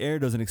on so the air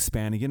doesn't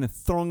expand again, and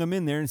throwing them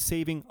in there and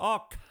saving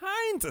all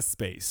kinds of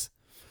space.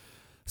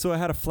 So I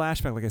had a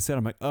flashback, like I said.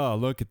 I'm like, oh,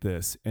 look at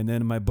this. And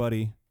then my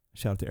buddy,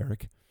 shout out to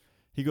Eric,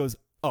 he goes,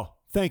 oh,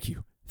 thank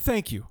you.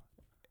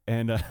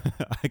 And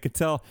I could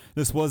tell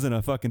this wasn't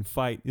a fucking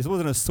fight. This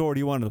wasn't a sword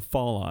he wanted to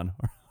fall on.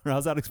 Or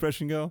how's that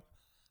expression go?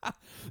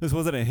 This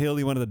wasn't a hill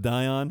he wanted to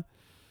die on.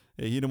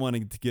 He didn't want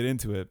to get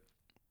into it.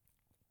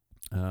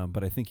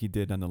 But I think he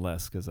did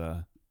nonetheless, because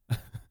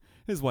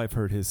his wife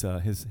heard his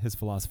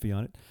philosophy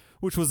on it,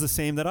 which was the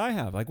same that I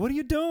have. Like, what are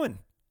you doing?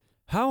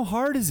 How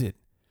hard is it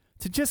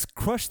to just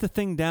crush the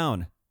thing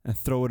down and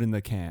throw it in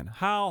the can?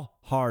 How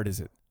hard is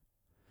it?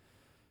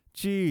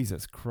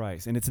 Jesus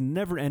Christ. And it's a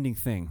never-ending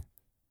thing.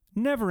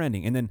 Never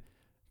ending. And then,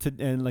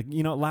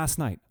 last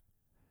night,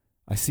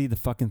 I see the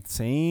fucking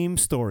same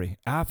story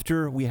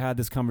after we had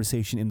this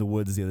conversation in the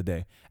woods the other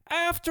day.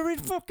 After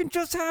it fucking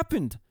just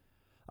happened.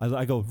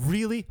 I go,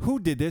 really? Who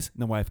did this?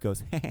 And the wife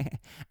goes,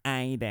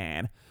 I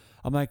did.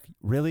 I'm like,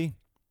 really?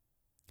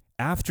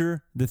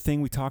 After the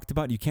thing we talked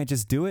about, you can't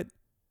just do it?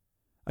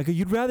 I go,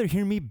 you'd rather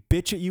hear me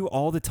bitch at you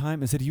all the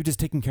time instead of you just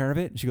taking care of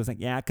it? And she goes like,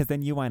 yeah, because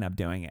then you wind up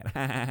doing it.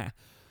 I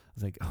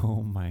was like,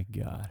 oh my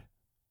God.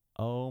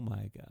 Oh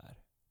my God.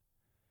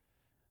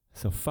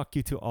 So fuck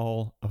you to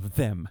all of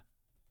them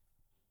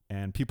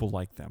and people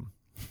like them.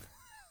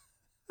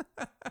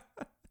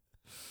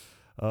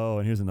 Oh,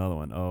 and here's another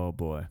one. Oh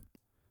boy.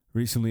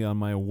 Recently on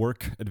my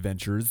work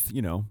adventures,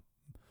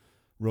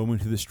 roaming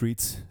through the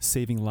streets,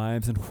 saving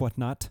lives and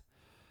whatnot,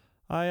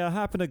 I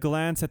happened to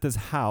glance at this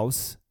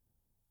house,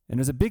 and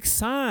there's a big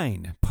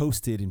sign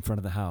posted in front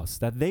of the house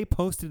that they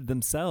posted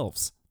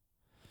themselves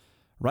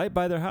right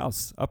by their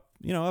house, up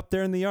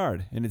there in the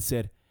yard. And it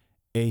said,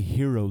 a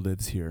hero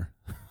lives here.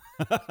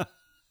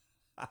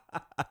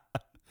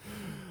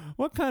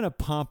 What kind of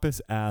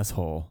pompous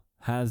asshole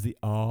has the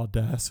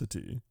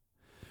audacity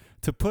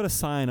to put a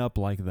sign up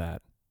like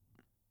that,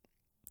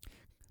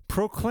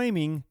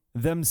 proclaiming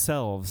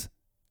themselves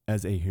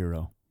as a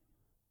hero?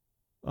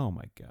 Oh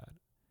my God.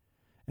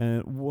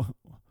 And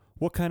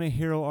What kind of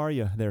hero are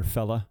you there,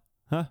 fella?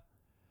 Huh?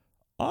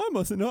 I'm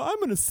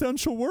an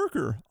essential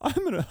worker. I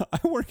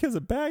work as a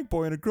bag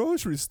boy in a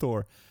grocery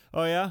store.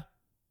 Oh, yeah?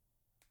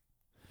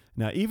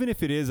 Now, even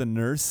if it is a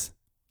nurse,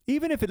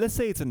 let's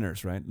say it's a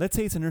nurse, right? Let's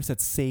say it's a nurse that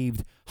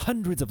saved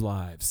hundreds of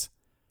lives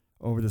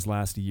over this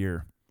last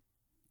year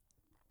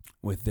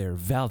with their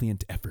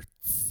valiant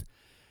efforts.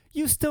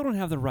 You still don't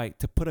have the right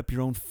to put up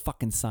your own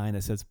fucking sign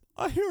that says,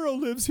 a hero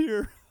lives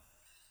here.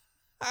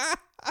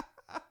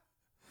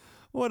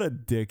 What a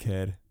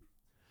dickhead.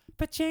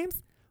 But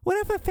James, what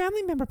if a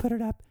family member put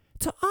it up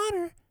to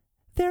honor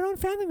their own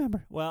family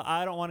member? Well,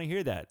 I don't want to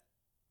hear that.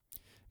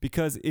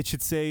 Because it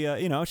should say,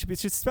 it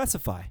should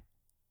specify.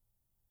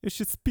 It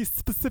should be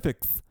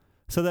specifics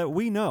so that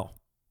we know.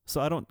 So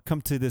I don't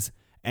come to this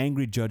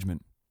angry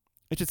judgment.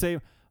 It should say,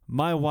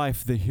 my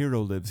wife, the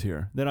hero, lives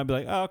here. Then I'd be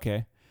like, oh,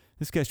 okay.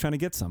 This guy's trying to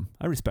get some.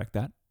 I respect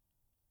that.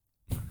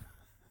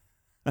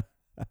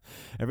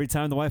 Every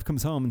time the wife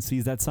comes home and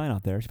sees that sign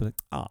out there, she'll be like,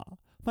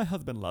 my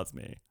husband loves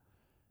me.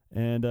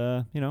 And,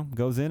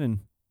 goes in and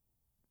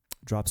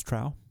drops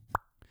trowel.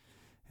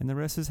 And the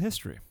rest is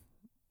history.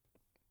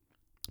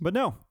 But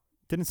no,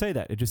 didn't say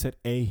that. It just said,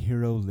 a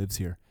hero lives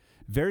here.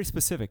 Very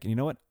specific. And you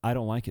know what? I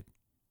don't like it.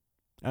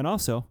 And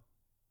also,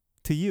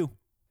 to you,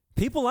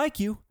 people like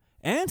you,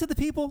 and to the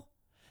people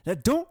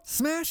that don't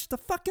smash the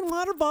fucking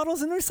water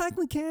bottles in the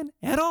recycling can,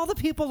 and all the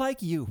people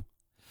like you,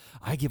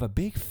 I give a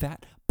big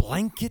fat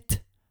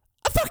blanket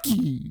fuck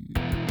you.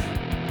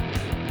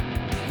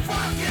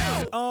 Fuck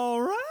you!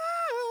 All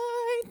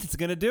right. It's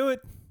going to do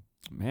it.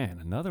 Man,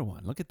 another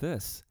one. Look at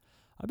this.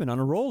 I've been on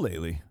a roll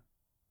lately.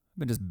 I've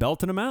been just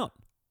belting them out.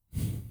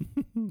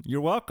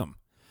 You're welcome,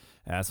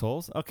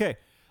 assholes. Okay.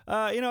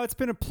 It's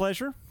been a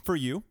pleasure for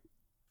you.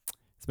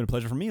 It's been a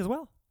pleasure for me as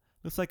well.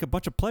 Looks like a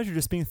bunch of pleasure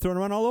just being thrown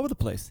around all over the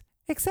place.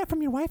 Except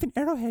from your wife in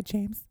Arrowhead,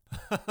 James.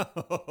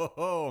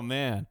 Oh,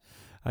 man.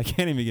 I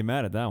can't even get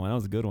mad at that one. That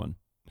was a good one.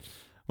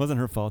 Wasn't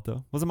her fault,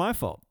 though. Wasn't my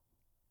fault.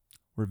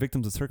 We're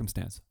victims of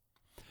circumstance.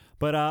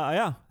 But,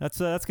 that's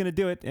going to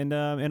do it. And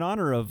in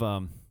honor of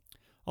all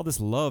this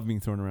love being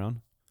thrown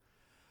around,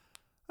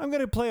 I'm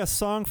going to play a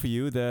song for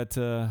you that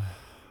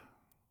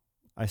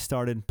I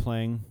started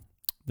playing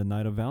the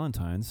night of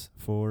Valentine's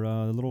for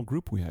the little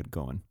group we had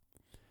going.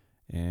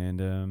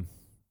 And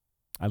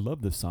I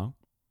love this song.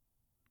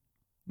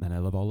 And I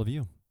love all of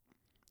you.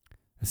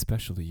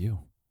 Especially you.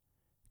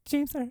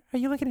 James, are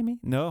you looking at me?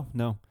 No.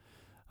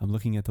 I'm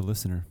looking at the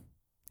listener.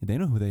 They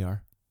know who they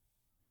are.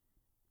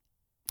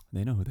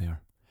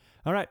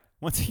 All right.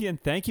 Once again,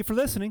 thank you for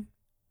listening.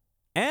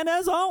 And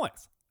as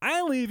always,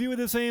 I leave you with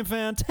the same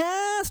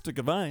fantastic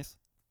advice,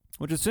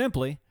 which is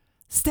simply,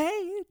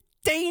 stay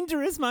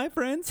dangerous, my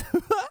friends.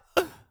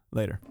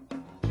 Later.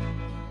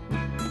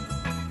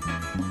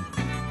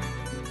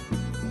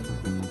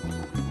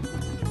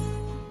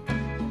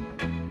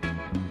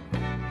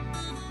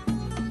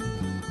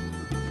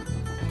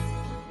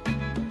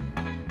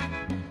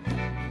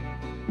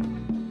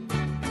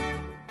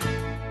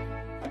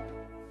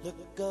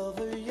 Look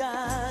over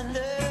yonder.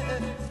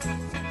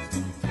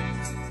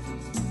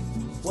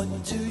 What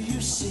do you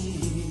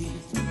see?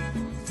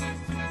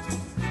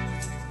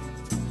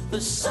 The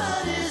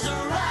sun is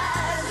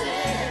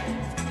rising,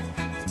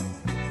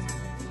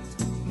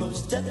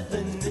 most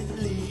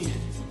definitely.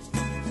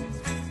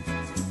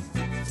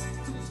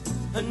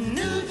 A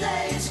new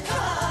day's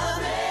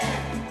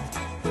coming.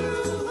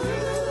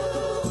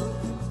 Ooh,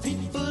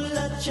 people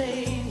are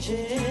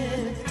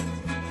changing.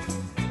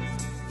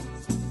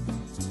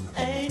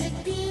 Ain't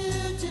it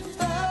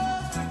beautiful?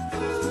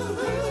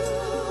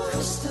 Ooh,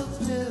 crystal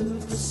blue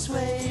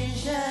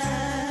persuasion.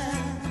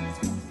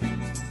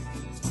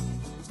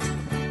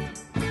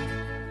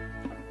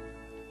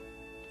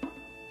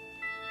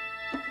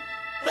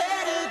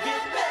 Better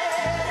get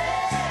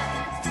ready.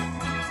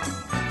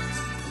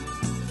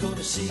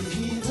 Gonna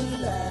see the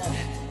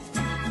light.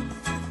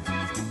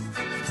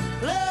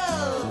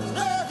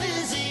 Love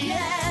is the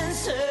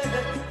answer.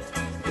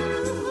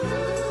 Ooh,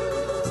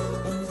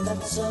 and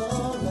that's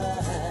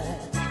alright.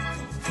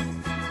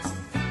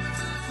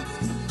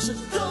 So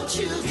don't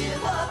you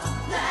give up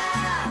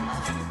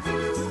now.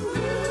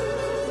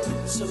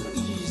 Ooh, so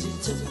easy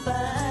to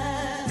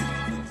find.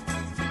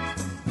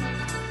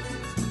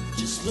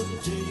 Just look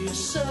to your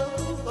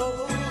soul.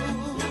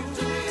 Look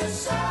to your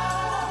soul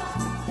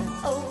and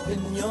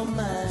open your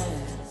mind.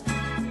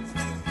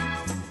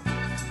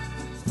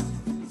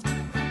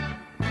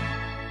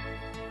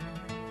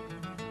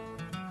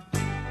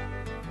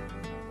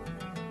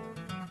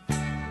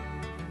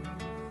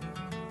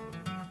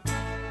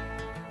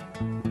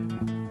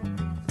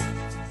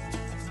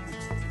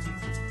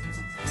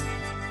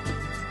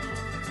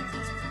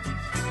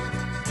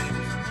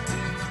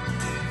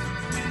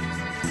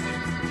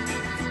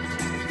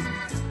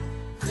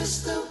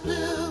 Crystal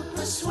blue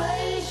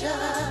persuasion.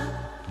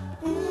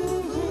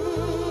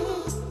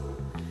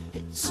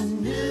 It's a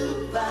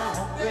new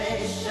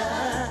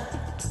vibration.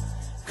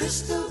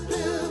 Crystal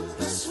blue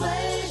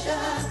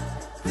persuasion.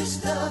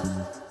 Crystal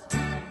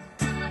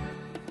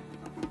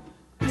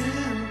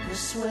blue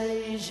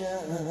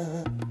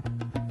persuasion.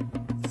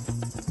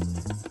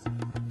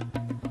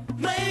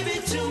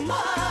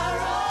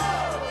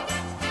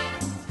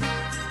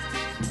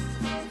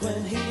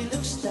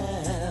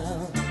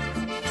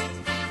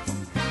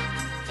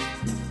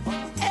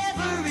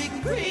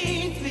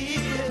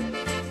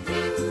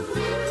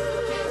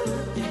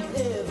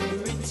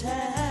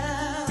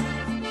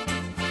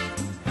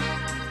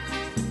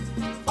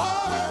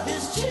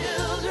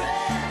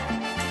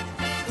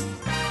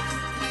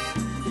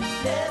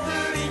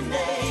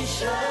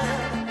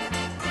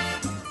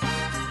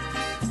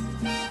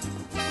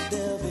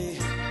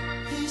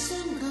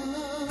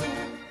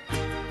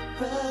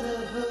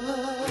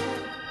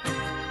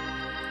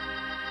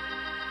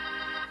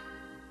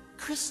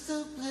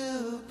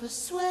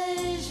 sweat.